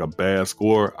give it like a bad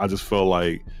score. I just felt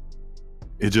like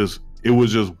it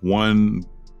was just one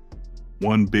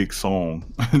big song.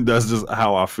 That's just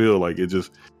how I feel. Like it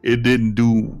didn't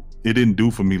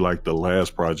do for me like the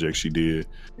last project she did.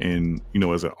 And you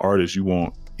know, as an artist, you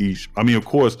want each. I mean, of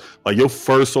course, like your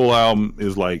first solo album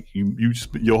is like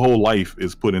your whole life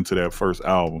is put into that first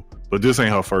album. But this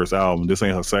ain't her first album. This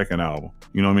ain't her second album.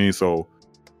 You know what I mean? So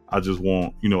I just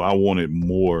want, you know, I wanted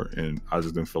more, and I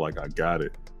just didn't feel like I got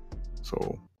it.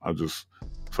 So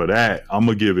for that, I'm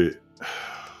gonna give it.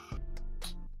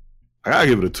 I gotta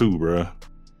give it a 2, bro,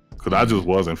 because I just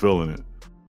wasn't feeling it.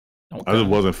 Okay. I just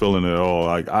wasn't feeling it at all.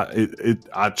 Like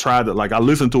I tried to, like, I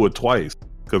listened to it twice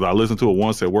because I listened to it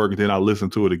once at work and then I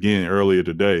listened to it again earlier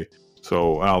today.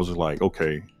 So I was just like,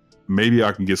 okay, maybe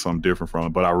I can get something different from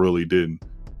it, but I really didn't.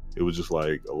 It was just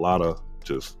like a lot of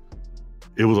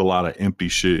empty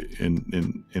shit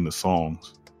in the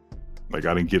songs. Like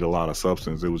I didn't get a lot of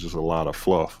substance. It was just a lot of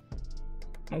fluff.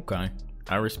 Okay.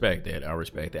 I respect that.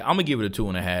 I'm gonna give it a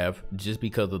 2.5 just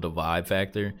because of the vibe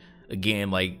factor.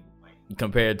 Again, like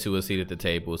compared to A Seat at the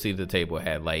Table, A Seat at the Table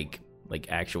had like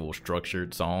actual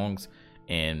structured songs,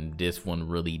 and this one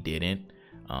really didn't.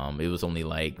 It was only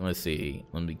like, let's see,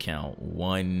 let me count,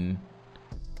 1,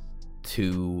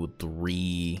 2,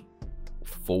 3,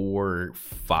 4,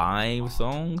 5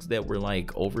 songs that were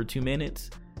like over 2 minutes.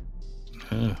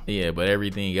 Yeah, but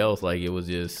everything else, like it was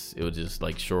just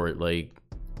like short, like.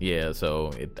 Yeah,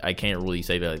 so I can't really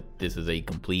say that this is a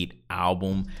complete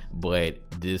album, but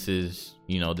this is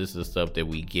stuff that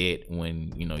we get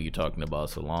when, you know, you're talking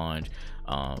about Solange.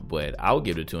 But I'll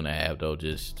give it a 2.5 though,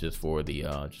 just for the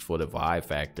vibe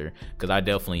factor, because I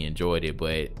definitely enjoyed it.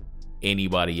 But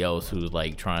anybody else who's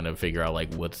like trying to figure out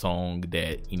like what song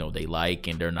that, you know, they like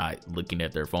and they're not looking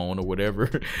at their phone or whatever,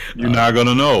 you're not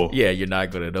gonna know. Yeah, you're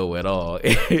not gonna know at all.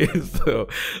 so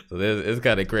it's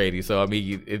kind of crazy. So I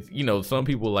mean, it's, you know, some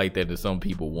people like that and some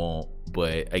people won't.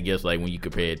 But I guess like when you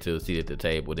compare it to A Seat at the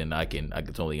Table, then I can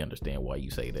totally understand why you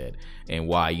say that and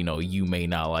why, you know, you may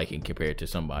not like it compared to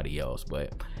somebody else.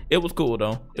 But it was cool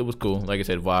though. It was cool. Like I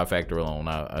said, vibe factor alone,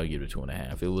 I'll give it a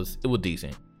 2.5. It was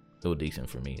decent. It was decent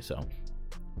for me. So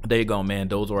there you go, man.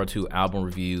 Those are our 2 album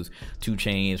reviews. 2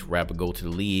 Chainz, Rapper Go to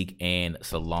the League, and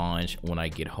Solange, When I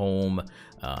Get Home.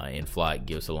 And Flock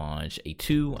gives Solange a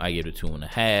 2. I give it a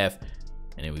 2.5.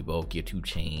 And then we both give 2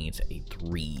 Chainz a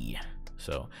 3.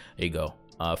 So there you go.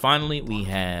 Finally, we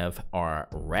have our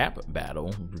rap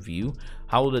battle review.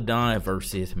 Hollow Da Don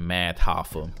versus Math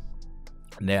Hoffa.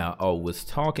 Now, I was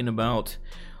talking about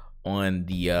on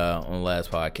the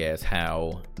last podcast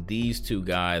how these 2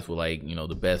 guys were like, you know,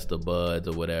 the best of buds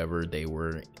or whatever. They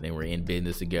were in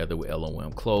business together with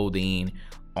LOM Clothing.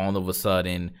 All of a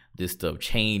sudden this stuff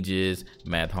changes.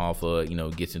 Math Hoffa, you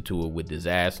know, gets into it with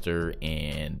Disaster,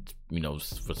 and, you know,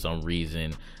 for some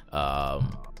reason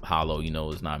Hollow, you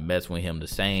know, is not messing with him the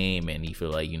same, and he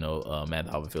feel like, you know, Math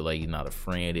Hoffa feel like he's not a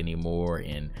friend anymore.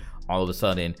 And all of a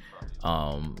sudden,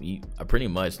 pretty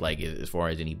much like as far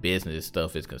as any business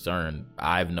stuff is concerned,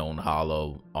 I've known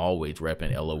Hollow always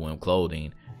repping LOM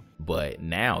Clothing, but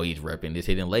now he's repping this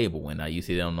Hidden Label. And I used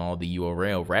to see that on all the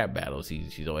URL rap battles.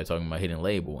 She's always talking about Hidden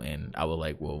Label, and I was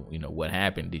like, well, you know, what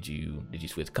happened? Did you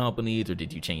switch companies, or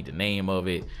did you change the name of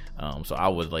it? So I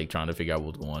was like trying to figure out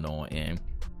what's going on. And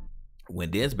when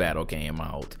this battle came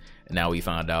out, now we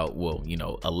found out, well, you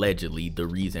know, allegedly the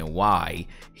reason why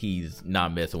he's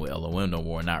not messing with LOM no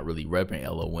more, not really repping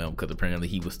LOM, because apparently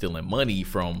he was stealing money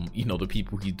from, you know, the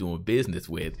people he's doing business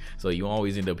with. So you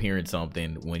always end up hearing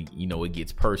something when, you know, it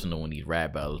gets personal in these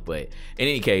rap battles. But in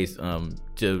any case,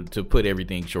 to put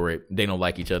everything short, they don't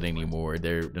like each other anymore.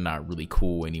 They're not really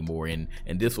cool anymore. And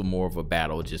this was more of a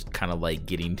battle, just kind of like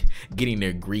getting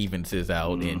their grievances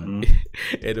out. Mm-hmm.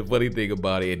 And the funny thing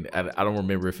about it, and I don't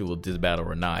remember if it was this battle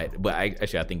or not, but I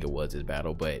think it was this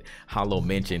battle. But Hollow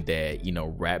mentioned that, you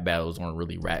know, rap battles aren't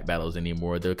really rap battles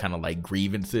anymore. They're kind of like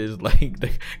grievances, like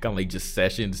they're kind of like just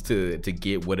sessions to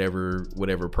get whatever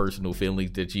personal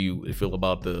feelings that you feel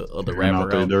about the other rapper.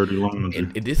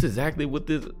 And this is exactly what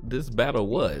this battle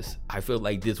was. I feel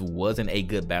like this wasn't a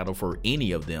good battle for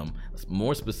any of them,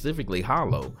 more specifically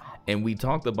Hollow. And we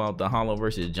talked about the Hollow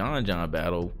versus John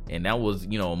battle, and that was,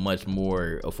 a much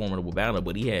more a formidable battle,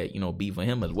 but he had, beef with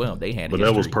him as well. They had But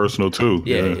history. that was personal too.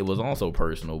 Yeah, it was also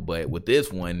personal. But with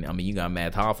this one, I mean, you got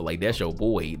Matt Hoffa, like that's your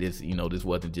boy. This, this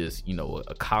wasn't just,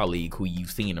 a colleague who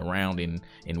you've seen around and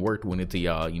worked with until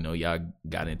y'all, y'all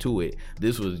got into it.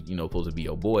 This was, supposed to be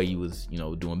your boy. You was,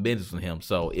 doing business with him.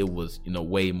 So it was,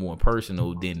 way more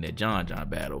personal than the John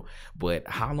battle. But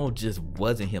Hollow just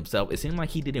wasn't himself. It seemed like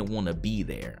he didn't want to be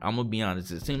there. I'm gonna be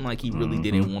honest. It seemed like he really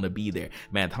didn't want to be there.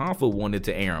 Matt Hoffa wanted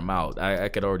to air him out. I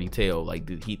could already tell.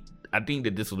 Like I think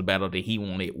that this was a battle that he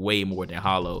wanted way more than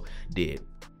Hollow did.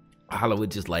 Hollow was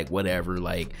just like, whatever,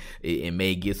 like it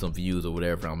may get some views or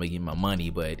whatever, I'm making my money,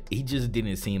 but he just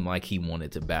didn't seem like he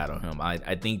wanted to battle him.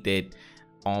 I think that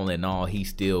all in all, he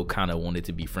still kind of wanted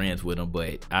to be friends with him,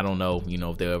 but I don't know,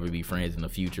 if they'll ever be friends in the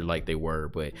future like they were.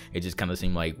 But it just kind of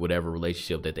seemed like whatever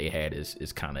relationship that they had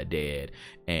is kind of dead.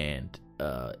 And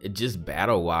it just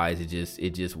battle wise, it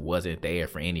just wasn't there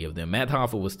for any of them. Matt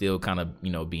Hoffa was still kind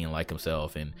of being like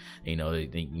himself, and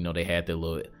they had their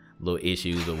little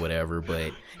issues or whatever,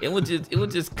 but it was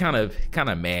just kind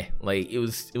of meh. Like it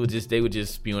was just, they were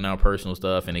just spewing out personal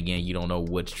stuff, and again, you don't know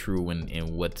what's true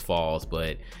and what's false.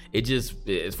 But it just,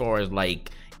 as far as like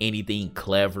anything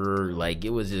clever, like it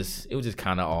was just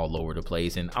kind of all over the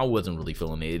place, and I wasn't really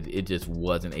feeling it. It just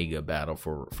wasn't a good battle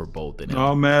for both of them.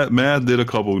 Oh, Matt did a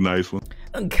couple nice ones.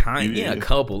 A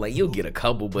couple, like you'll get a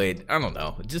couple, but I don't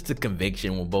know, just the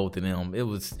conviction with both of them, it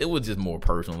was just more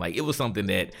personal. Like it was something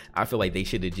that I feel like they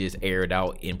should have just aired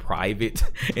out in private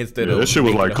instead of that shit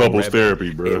was like couples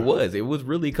therapy, bro. It was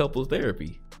really couples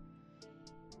therapy.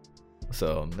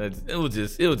 So it was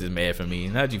just mad for me.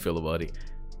 How'd you feel about it?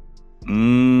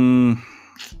 When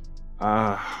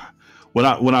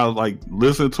I like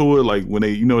listened to it, like when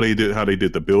they they did how they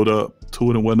did the build up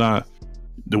to it and whatnot,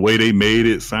 the way they made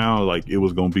it sound like it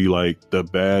was gonna be like the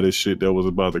baddest shit that was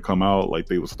about to come out. Like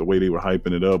the way they were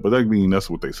hyping it up, but that's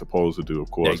what they supposed to do,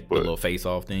 of course. Like but the little face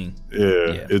off thing.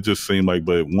 Yeah, it just seemed like.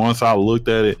 But once I looked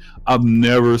at it, I've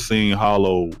never seen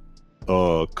Hollow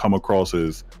come across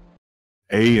as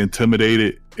A,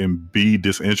 intimidated, and B,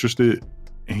 disinterested.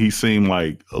 And he seemed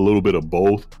like a little bit of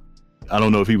both. I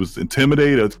don't know if he was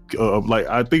intimidated, like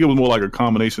I think it was more like a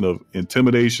combination of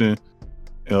intimidation,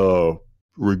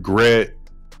 regret,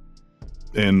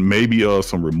 and maybe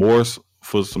some remorse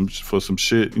for some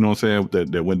shit, you know what I'm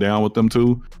saying, that went down with them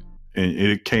too. And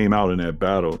it came out in that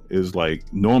battle. It's like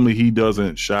normally he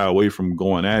doesn't shy away from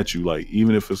going at you, like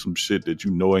even if it's some shit that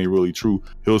ain't really true,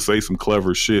 he'll say some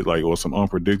clever shit, like, or some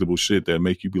unpredictable shit that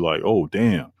make you be like, oh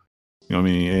damn, you know what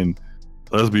I mean? And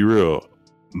let's be real,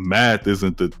 Matt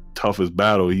isn't the toughest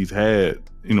battle he's had,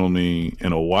 you know what I mean,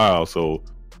 in a while. So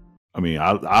I mean,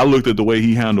 I looked at the way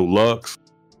he handled Lux,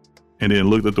 and then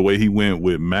looked at the way he went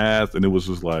with Math, and it was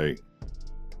just like,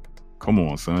 come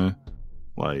on, son.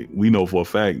 Like, we know for a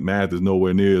fact Math is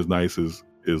nowhere near as nice as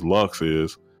Lux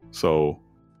is. So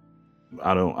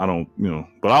I don't,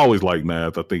 but I always like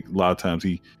Math. I think a lot of times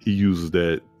he uses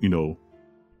that,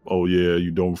 oh yeah,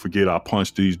 you don't forget I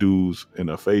punched these dudes in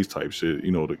the face type shit,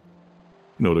 to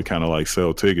kind of like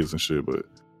sell tickets and shit. But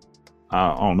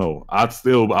I don't know. I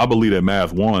believe that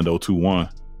Math won though, 2-1.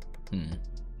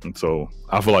 And so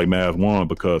I feel like Math won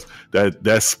because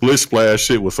that splish splash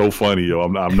shit was so funny, yo.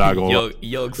 I'm not gonna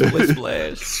yo splish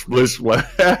splash. Splish splash.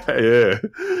 Yeah.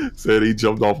 Said he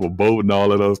jumped off a boat and all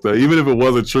that other stuff. Even if it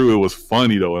wasn't true, it was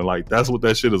funny though. And like that's what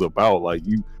that shit is about. Like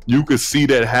you could see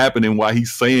that happening while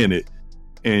he's saying it.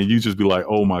 And you just be like,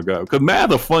 oh my God. Because Math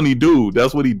a funny dude.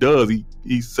 That's what he does.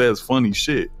 He says funny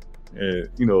shit. And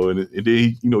and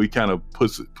then he kind of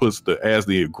puts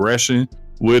the aggression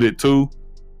with it too.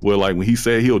 Where like when he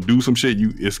said he'll do some shit,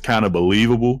 it's kind of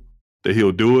believable that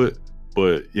he'll do it.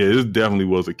 But yeah, this definitely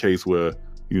was a case where,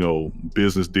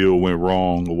 business deal went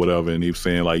wrong or whatever. And he was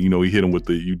saying like, he hit him with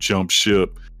the you jump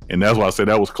ship. And that's why I said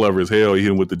that was clever as hell. He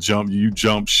hit him with the you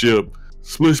jump ship.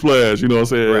 Splish splash, you know what I'm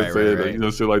saying?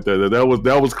 Right. Shit like that.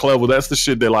 That was clever. That's the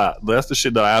shit that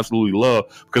I absolutely love,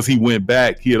 because he went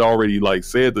back. He had already like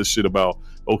said this shit about,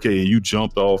 okay, and you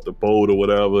jumped off the boat or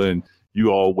whatever, and you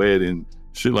all wet and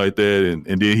shit like that,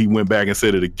 and then he went back and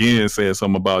said it again, saying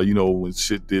something about, when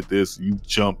shit did this, you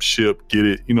jump ship, get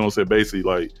it, you know what I'm saying? Basically,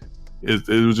 like it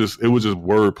was just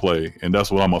wordplay, and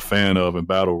that's what I'm a fan of in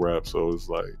battle rap. So it's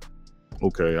like,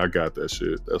 okay, I got that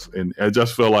shit. And I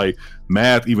just felt like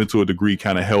Math, even to a degree,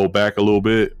 kind of held back a little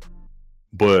bit,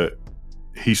 but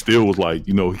he still was like,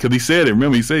 because he said it.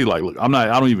 Remember, he said like, look, I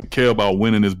don't even care about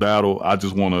winning this battle. I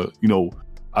just want to,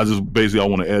 I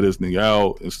want to edit this nigga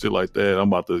out and shit like that. I'm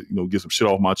about to, get some shit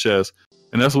off my chest.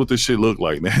 And that's what this shit looked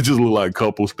like, man. It just looked like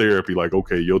couples therapy. Like,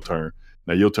 okay, your turn.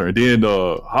 Now your turn. Then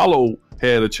Hollow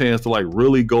had a chance to like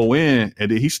really go in, and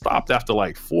then he stopped after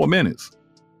like 4 minutes.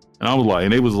 And I was like,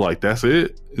 and they was like, that's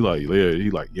it? He like,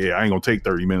 yeah, I ain't gonna take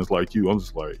 30 minutes like you. I'm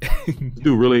just like,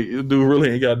 dude really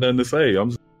ain't got nothing to say. I'm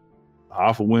just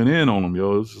Hoffa went in on him,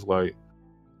 yo. It's just like,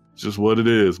 it's just what it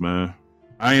is, man.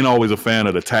 I ain't always a fan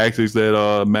of the tactics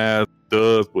that Math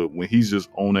does, but when he's just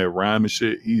on that rhyme and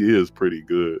shit, he is pretty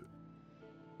good.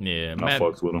 Yeah, and I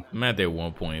fucks with him. Matt at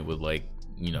one point was like,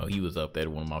 you know, he was up there,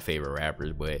 one of my favorite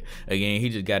rappers, but again, he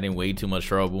just got in way too much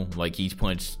trouble. Like, he's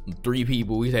punched 3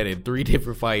 people. He's had in 3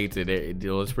 different fights, and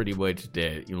it's pretty much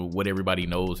that, you know, what everybody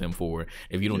knows him for.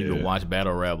 If you don't even watch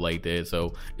battle rap like that,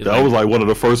 so that was like one of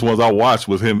the first ones I watched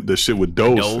was him. The shit with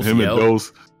Dose, and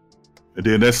Dose, and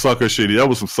then that sucker shit. That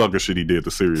was some sucker shit he did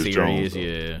to Serious Jones.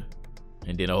 Yeah.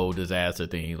 And then the whole disaster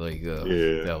thing, like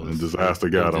that was, and disaster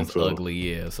got him so ugly,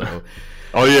 yeah. So,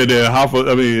 oh yeah, then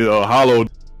Hollow.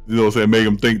 You know what I'm saying? Make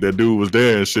him think that dude was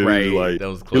there and shit. Right. Like, that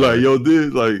was you're like, yo,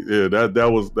 dude, like, yeah, that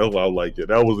was what I like. Yeah,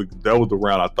 that was the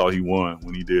round I thought he won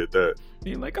when he did that.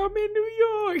 He's like, I'm in New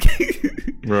York.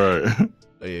 Right.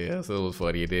 Yeah, so it was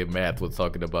funny. And then Math was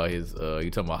talking about his,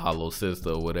 you talking about Hollow sister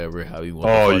or whatever, how he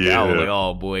wanted to fuck out. I was like,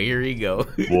 oh boy, here he go.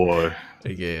 Boy.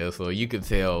 Yeah, so you could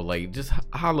tell, like, just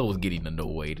Hollow was getting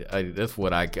annoyed. That's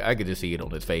what I could just see it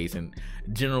on his face. And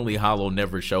generally, Hollow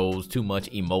never shows too much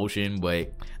emotion,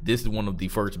 but this is one of the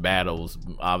first battles,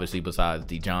 obviously, besides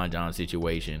the John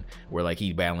situation, where like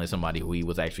he's battling somebody who he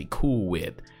was actually cool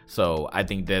with. So I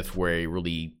think that's where it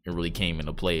really came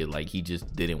into play. Like, he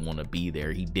just didn't want to be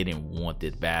there. He didn't want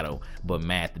this battle, but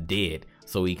Math did,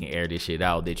 so he can air this shit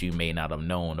out that you may not have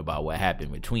known about what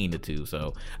happened between the two.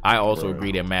 So I also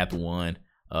agree that Math won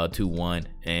 2-1,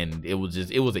 and it was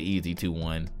an easy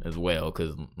 2-1 as well,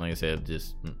 because like I said,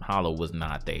 just Hollow was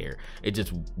not there. It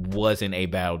just wasn't a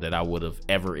battle that I would have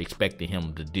ever expected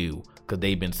him to do, because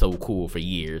they've been so cool for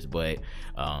years. But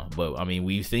I mean,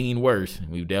 we've seen worse.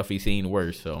 We've definitely seen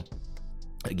worse. So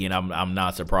again, I'm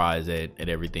not surprised at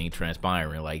everything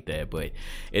transpiring like that, but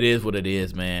it is what it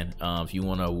is, man. If you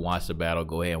want to watch the battle,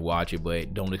 go ahead and watch it,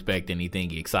 but don't expect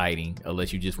anything exciting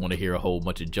unless you just want to hear a whole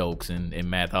bunch of jokes and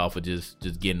Math Hoffa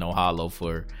just getting on Hollow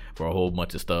for a whole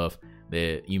bunch of stuff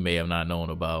that you may have not known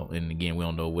about. And again, we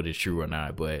don't know what is true or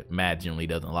not, but Matt generally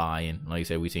doesn't lie, and like I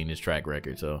said, we've seen his track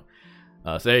record. So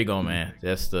there you go, man.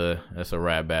 That's a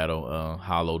rap battle.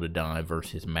 Hollow Da Don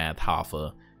versus Math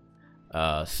Hoffa.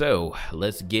 So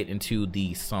let's get into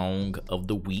the song of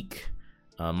the week.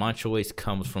 My choice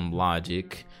comes from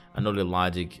Logic. I know that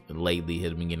Logic lately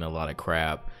has been getting a lot of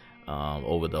crap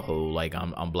over the whole like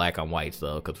I'm black, I'm white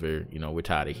stuff, because we're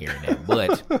tired of hearing that.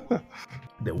 But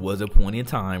there was a point in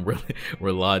time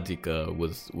where Logic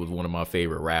was one of my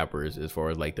favorite rappers as far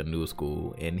as like the new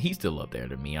school, and he's still up there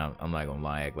to me. I'm not gonna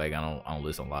lie, like I don't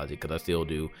listen to Logic, because I still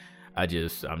do.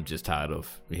 I'm just tired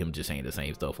of him just saying the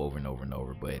same stuff over and over and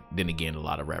over. But then again, a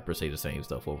lot of rappers say the same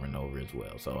stuff over and over as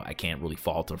well, so I can't really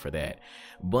fault him for that.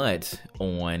 But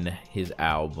on his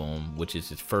album, which is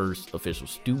his first official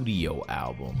studio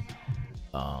album,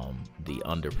 the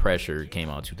Under Pressure, came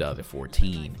out in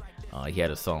 2014. He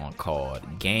had a song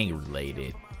called Gang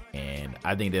Related, and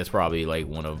I think that's probably like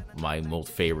one of my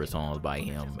most favorite songs by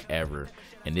him ever.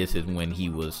 And this is when he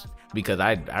was, because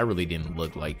I really didn't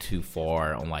look like too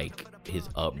far on like his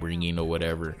upbringing or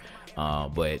whatever,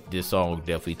 but this song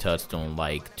definitely touched on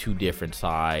like 2 different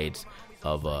sides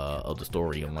of the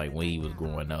story, and like when he was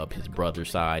growing up, his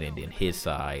brother's side and then his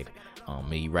side.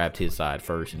 He rapped his side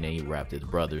first, and then he rapped his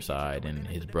brother's side. And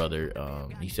his brother,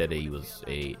 he said that he was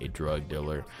a drug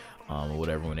dealer or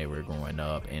whatever when they were growing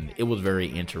up, and it was very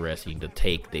interesting the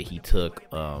take that he took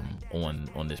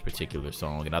on this particular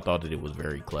song, and I thought that it was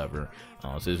very clever.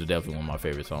 So this is definitely one of my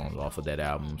favorite songs off of that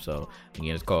album. So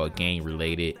again, it's called Gang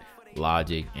Related,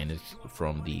 Logic, and it's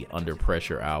from the Under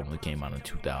Pressure album that came out in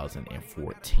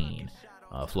 2014.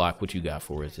 Flock, what you got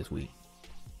for us this week?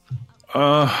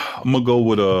 I'm gonna go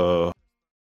with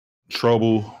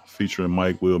Trouble featuring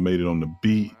Mike Will, made it on the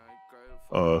beat.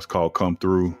 It's called Come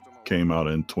Through. Came out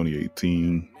in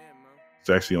 2018. It's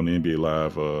actually on the NBA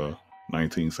Live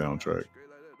 19 soundtrack.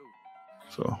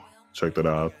 So check that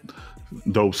out.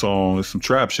 Dope song. It's some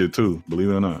trap shit too, believe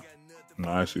it or not.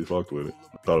 I actually fucked with it.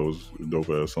 I thought it was a dope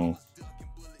ass song.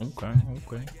 Okay.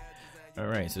 All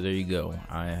right, so there you go.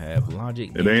 I have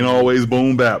Logic. It ain't always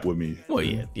boom bap with me. Well,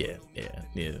 yeah.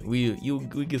 We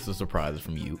get some surprises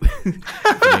from you.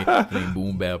 It ain't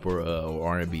boom bap or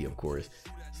R&B, of course.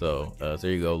 So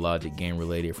there you go. Logic, Game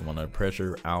Related from Under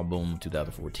Pressure album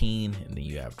 2014, and then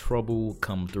you have Trouble,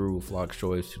 Come Through, Flock's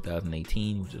Choice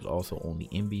 2018, which is also on the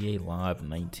NBA Live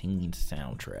 19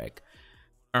 soundtrack.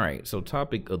 All right, so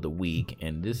topic of the week,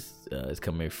 and this is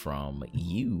coming from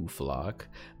you, Flock.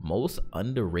 Most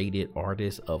underrated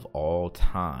artist of all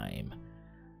time.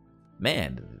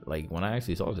 Man, like when I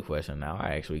actually saw the question, now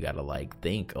I actually gotta like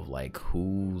think of like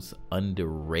who's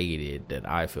underrated that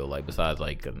I feel like, besides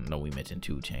like I know we mentioned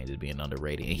 2 Chainz as being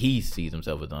underrated, and he sees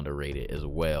himself as underrated as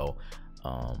well.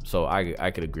 So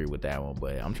I could agree with that one,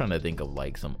 but I'm trying to think of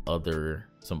like some other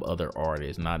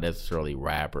artists, not necessarily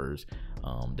rappers,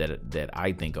 that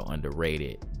I think are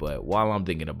underrated. But while I'm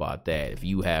thinking about that, if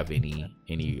you have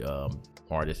any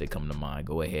artists that come to mind,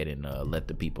 go ahead and let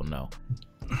the people know.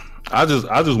 I just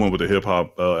went with the hip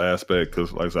hop aspect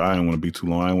because, like I said, I didn't want to be too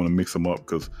long. I didn't want to mix them up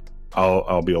because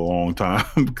I'll be a long time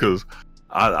because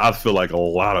I feel like a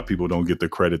lot of people don't get the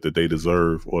credit that they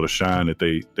deserve or the shine that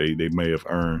they may have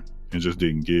earned and just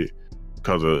didn't get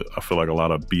because I feel like a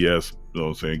lot of BS. You know what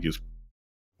I'm saying? Gets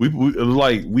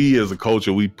we as a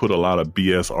culture, we put a lot of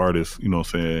BS artists, you know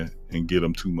what I'm saying, and get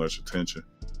them too much attention.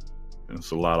 And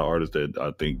it's a lot of artists that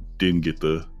I think didn't get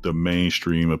the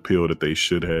mainstream appeal that they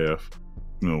should have,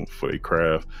 you know, for their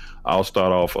craft. I'll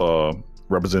start off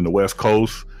representing the West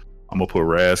Coast. I'm gonna put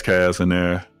Razzcast in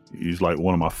there. He's like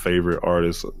one of my favorite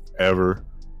artists ever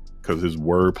because his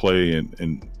wordplay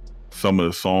and some of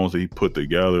the songs that he put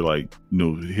together, like, you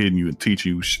know, hitting you and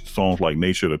teaching you songs like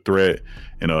Nature the Threat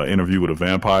and Interview with a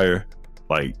Vampire,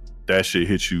 like that shit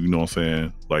hits you, you know what I'm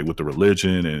saying, like with the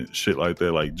religion and shit like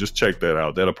that. Like, just check that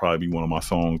out. That'll probably be one of my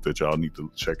songs that y'all need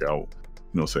to check out,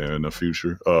 you know what I'm saying, in the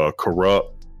future.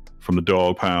 Corrupt from the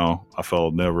Dog Pound, I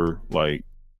felt never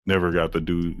got the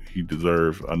dude he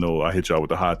deserved. I know I hit y'all with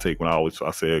the hot take when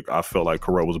I said I felt like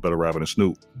Corrupt was a better rapper than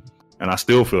Snoop, and I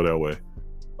still feel that way.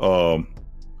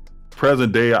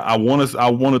 Present day, I want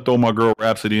to throw my girl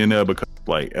Rhapsody in there because,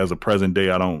 like, as a present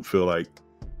day, I don't feel like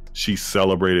she's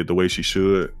celebrated the way she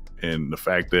should, and the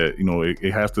fact that, you know,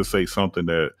 it has to say something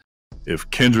that if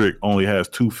Kendrick only has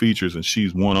 2 features and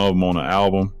she's one of them on an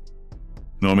album,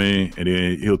 you know what I mean, and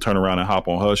then he'll turn around and hop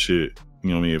on her shit,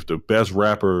 you know what I mean. If the best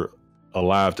rapper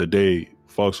alive today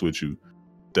fucks with you,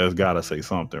 that's gotta say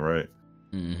something, right?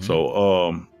 Mm-hmm.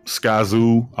 So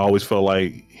Skyzoo, I always felt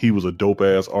like he was a dope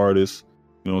ass artist,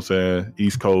 you know what I'm saying,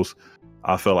 East Coast.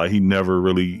 I felt like he never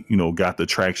really, you know, got the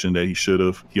traction that he should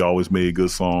have. He always made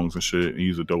good songs and shit, and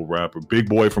he's a dope rapper. Big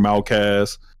Boy from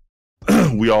Outkast,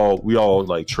 we all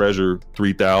like treasure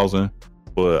 3000,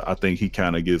 but I think he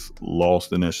kind of gets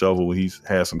lost in that shuffle. He's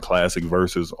had some classic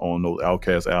verses on those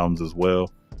Outkast albums as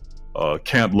well.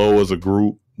 Camp Lo as a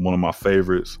group, one of my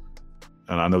favorites,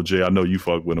 and I know Jay, I know you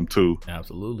fuck with him too.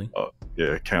 Absolutely.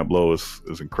 Yeah, Camp Lo is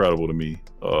incredible to me.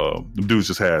 Them dudes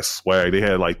just had swag. They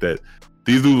had like that.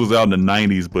 These dudes was out in the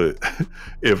 90s, but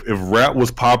if rap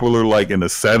was popular like in the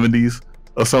 70s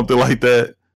or something like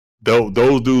that,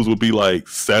 those dudes would be like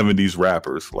 70s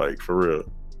rappers, like, for real.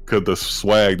 Cause the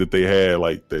swag that they had,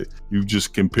 like, that you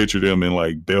just can picture them in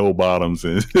like bell bottoms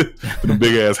and the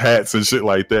big ass hats and shit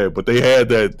like that. But they had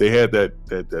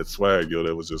that swag, yo,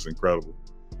 that was just incredible.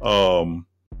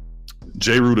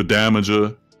 Jeru the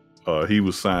Damager, he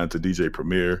was signed to DJ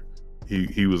Premier.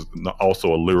 He was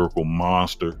also a lyrical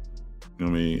monster. You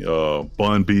know what I mean?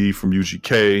 Bun B from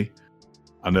UGK.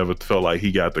 I never felt like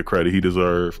he got the credit he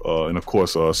deserved. And of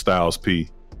course, Styles P, you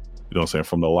know what I'm saying,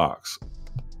 from the Lox.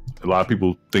 A lot of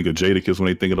people think of Jadakiss when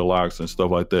they think of the Lox and stuff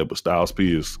like that, but Styles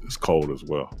P is cold as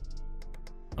well.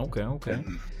 Okay.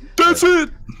 That's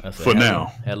it for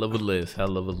now. Hell of a list.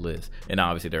 And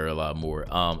obviously there are a lot more.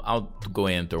 I'll go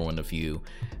ahead and throw in a few.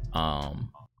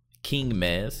 King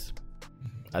Mez.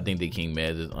 I think that King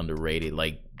Mez is underrated.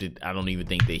 Like, I don't even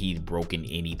think that he's broken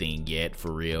anything yet,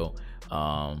 for real.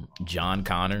 John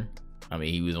Connor. I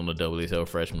mean, he was on the XXL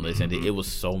freshman list, and it was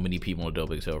so many people on the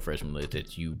XXL freshman list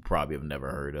that you probably have never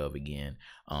heard of again.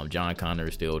 John Connor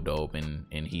is still dope, and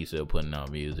he's still putting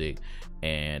out music.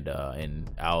 And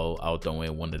I'll throw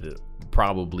in one of the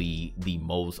probably the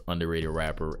most underrated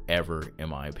rapper ever, in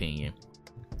my opinion,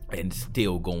 and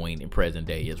still going in present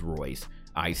day, is Royce.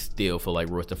 I still feel like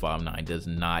Royce da 5'9" does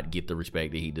not get the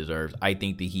respect that he deserves. I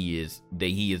think that he is,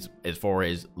 as far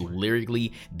as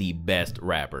lyrically, the best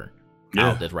rapper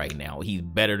out there right now. He's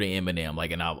better than Eminem.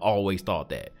 Like, and I've always thought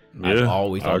that. I've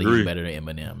always thought that he's better than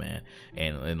Eminem, man.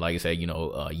 And like I said, you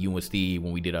know, you and Steve,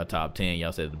 when we did our top 10,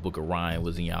 y'all said the Book of Ryan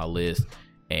was in y'all list,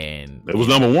 and it was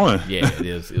number one. Yeah,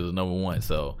 it was number one.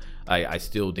 So I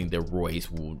still think that Royce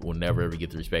will never ever get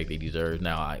the respect that he deserves.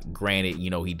 Now, granted, you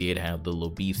know, he did have the Lil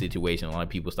Beef situation. A lot of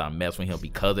people stopped messing with him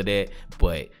because of that.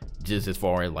 But just as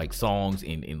far as like songs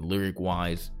and lyric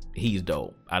wise, he's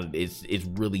dope. It's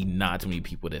really not too many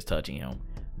people that's touching him.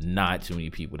 not too many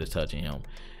people that's touching him.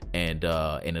 And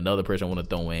another person I want to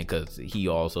throw in, because he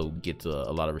also gets a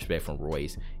lot of respect from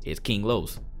Royce, is King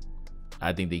Los.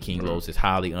 I think that King Los is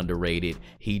highly underrated.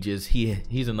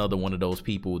 He's another one of those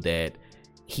people that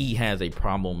he has a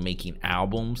problem making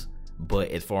albums, but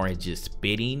as far as just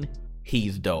spitting,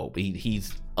 he's dope.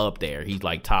 He's up there. He's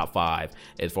like top 5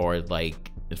 as far as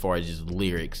just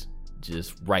lyrics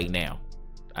just right now.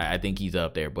 I think he's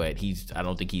up there, but I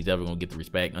don't think he's ever gonna get the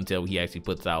respect until he actually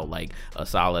puts out like a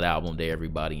solid album that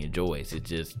everybody enjoys.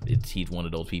 He's one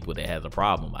of those people that has a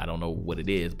problem. I don't know what it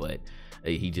is, but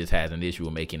he just has an issue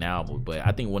with making albums. But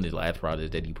I think one of his last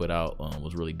projects that he put out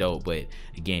was really dope. But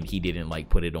again, he didn't like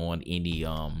put it on any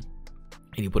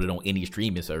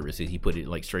streaming services. He put it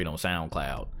like straight on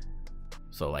SoundCloud.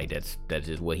 So like that's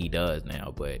just what he does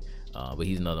now. But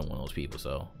he's another one of those people.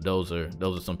 So those are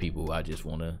some people who I just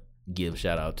want to give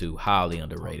shout out to. Highly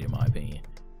underrated in my opinion.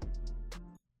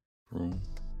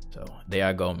 So there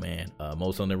I go, man.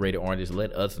 Most underrated artists.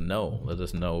 Let us know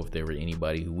if there were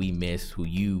anybody who we missed, who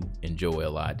you enjoy a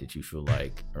lot, that you feel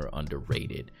like are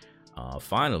underrated.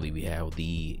 Finally, we have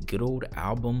the good old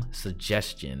album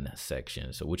suggestion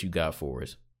section. So what you got for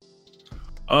us?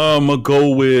 I'm gonna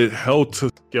go with Helter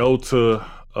Skelter,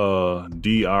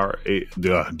 DIRT,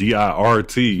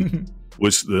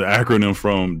 which the acronym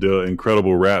from the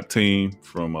Incredible Rap Team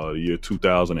from the year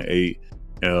 2008.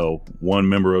 One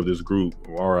member of this group,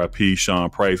 RIP Sean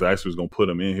Price. I actually was gonna put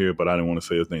him in here, but I didn't want to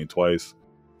say his name twice.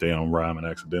 Damn, I'm rhyming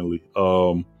accidentally.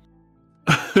 Yeah,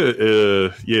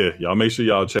 y'all make sure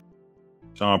y'all check.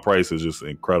 Sean Price is just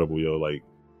incredible, yo. Like,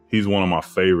 he's one of my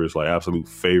favorites, like absolute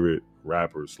favorite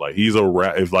rappers. Like, he's a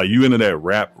rap. If like you into that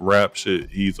rap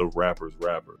shit, he's a rapper's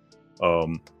rapper.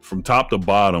 From top to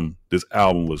bottom, this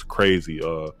album was crazy.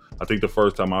 I think the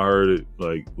first time I heard it,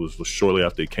 like, was shortly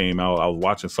after it came out. I was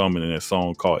watching something and that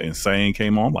song called Insane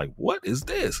came on. I'm like, what is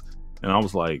this? And I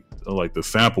was like the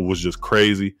sample was just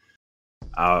crazy.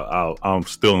 I'm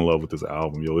still in love with this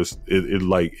album, yo. It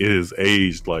is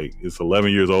aged, like, it's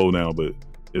 11 years old now, but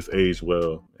it's aged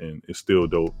well and it's still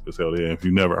dope as hell. And if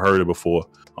you never heard it before,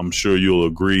 I'm sure you'll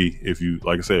agree. If you,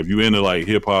 like I said, if you into like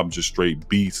hip hop, just straight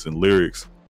beats and lyrics,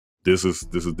 this is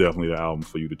definitely the album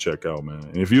for you to check out, man.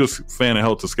 And if you're a fan of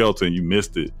Helter Skelter and you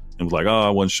missed it and was like, oh, I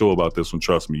wasn't sure about this one,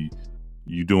 trust me,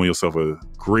 you're doing yourself a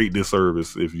great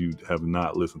disservice if you have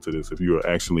not listened to this, if you're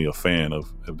actually a fan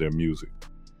of their music.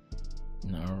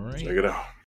 All right. Check it out.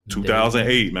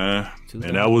 2008, man. And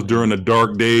that was during the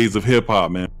dark days of hip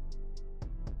hop, man.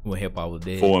 When hip hop was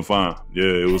dead. 4 and 5. Yeah,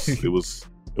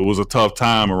 it was a tough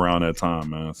time around that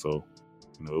time, man. So,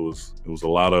 you know, it was a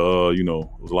lot of it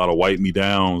was a lot of wipe me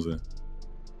downs and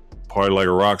party like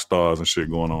a rock stars and shit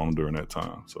going on during that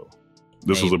time. So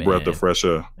this was a breath of fresh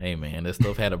air. Hey man, that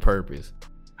stuff had a purpose.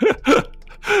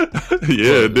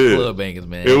 Yeah, it did. Club bangers,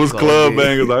 man. It was club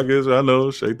bangers. I guess I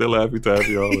know. Shake that Laffy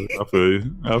Taffy. I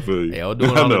feel you. Hey, I was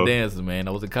doing all the dances, man.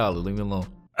 I was in college. Leave me alone.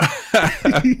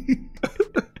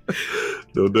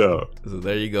 No doubt. So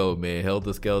there you go, man.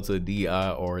 Helter Skelter,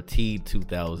 DIRT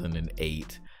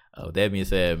 2008. With that being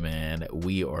said, man,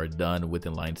 we are done with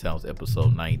Enlightened Sounds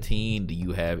episode 19. Do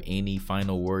you have any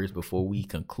final words before we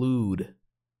conclude?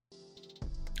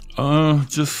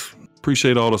 Just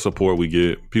appreciate all the support we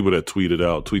get. People that tweet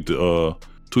the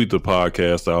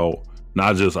podcast out,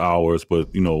 not just ours, but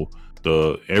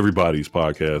everybody's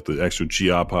podcast, the Extra GI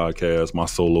podcast, my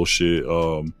solo shit,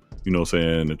 you know what I'm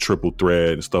saying, the Triple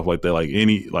Thread and stuff like that. Like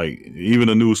even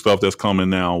the new stuff that's coming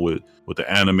now with the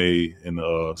anime and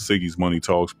the Siggy's Money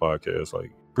Talks podcast.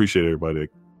 Like, appreciate everybody that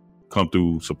come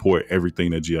through, support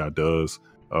everything that GI does.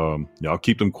 Y'all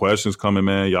keep them questions coming,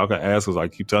 man. Y'all can ask us. I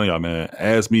keep telling y'all, man,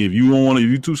 ask me if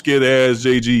you too scared to ask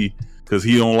JG because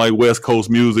he don't like West Coast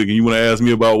music and you want to ask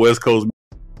me about West Coast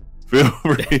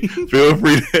music, feel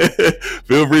free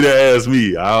to ask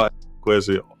me. I'll ask a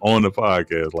question on the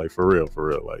podcast, like for real.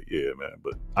 Like, yeah, man.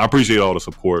 But I appreciate all the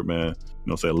support, man. You know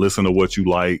what I'm saying? Listen to what you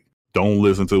like. Don't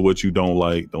listen to what you don't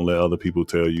like. Don't let other people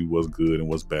tell you what's good and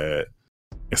what's bad,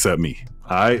 except me.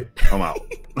 All right? I'm out.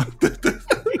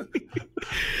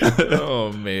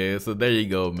 Oh man, so there you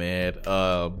go, man.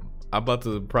 I'm about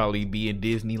to probably be in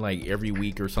Disney like every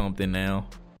week or something now,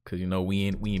 cause we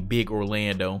in big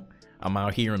Orlando. I'm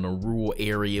out here in the rural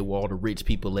area where all the rich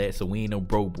people at, so we ain't no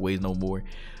broke boys no more.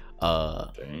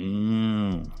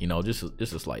 Damn. Just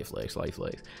a slight flex.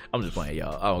 I'm just playing,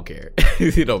 y'all. I don't care.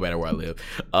 It don't matter where I live.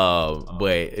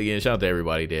 But again, shout out to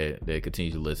everybody that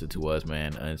continues to listen to us,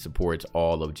 man, and supports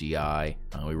all of GI.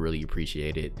 We really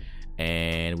appreciate it.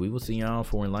 And we will see y'all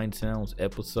for Enlightened Sounds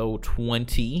episode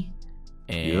 20.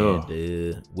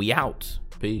 And we out.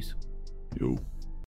 Peace. Yo.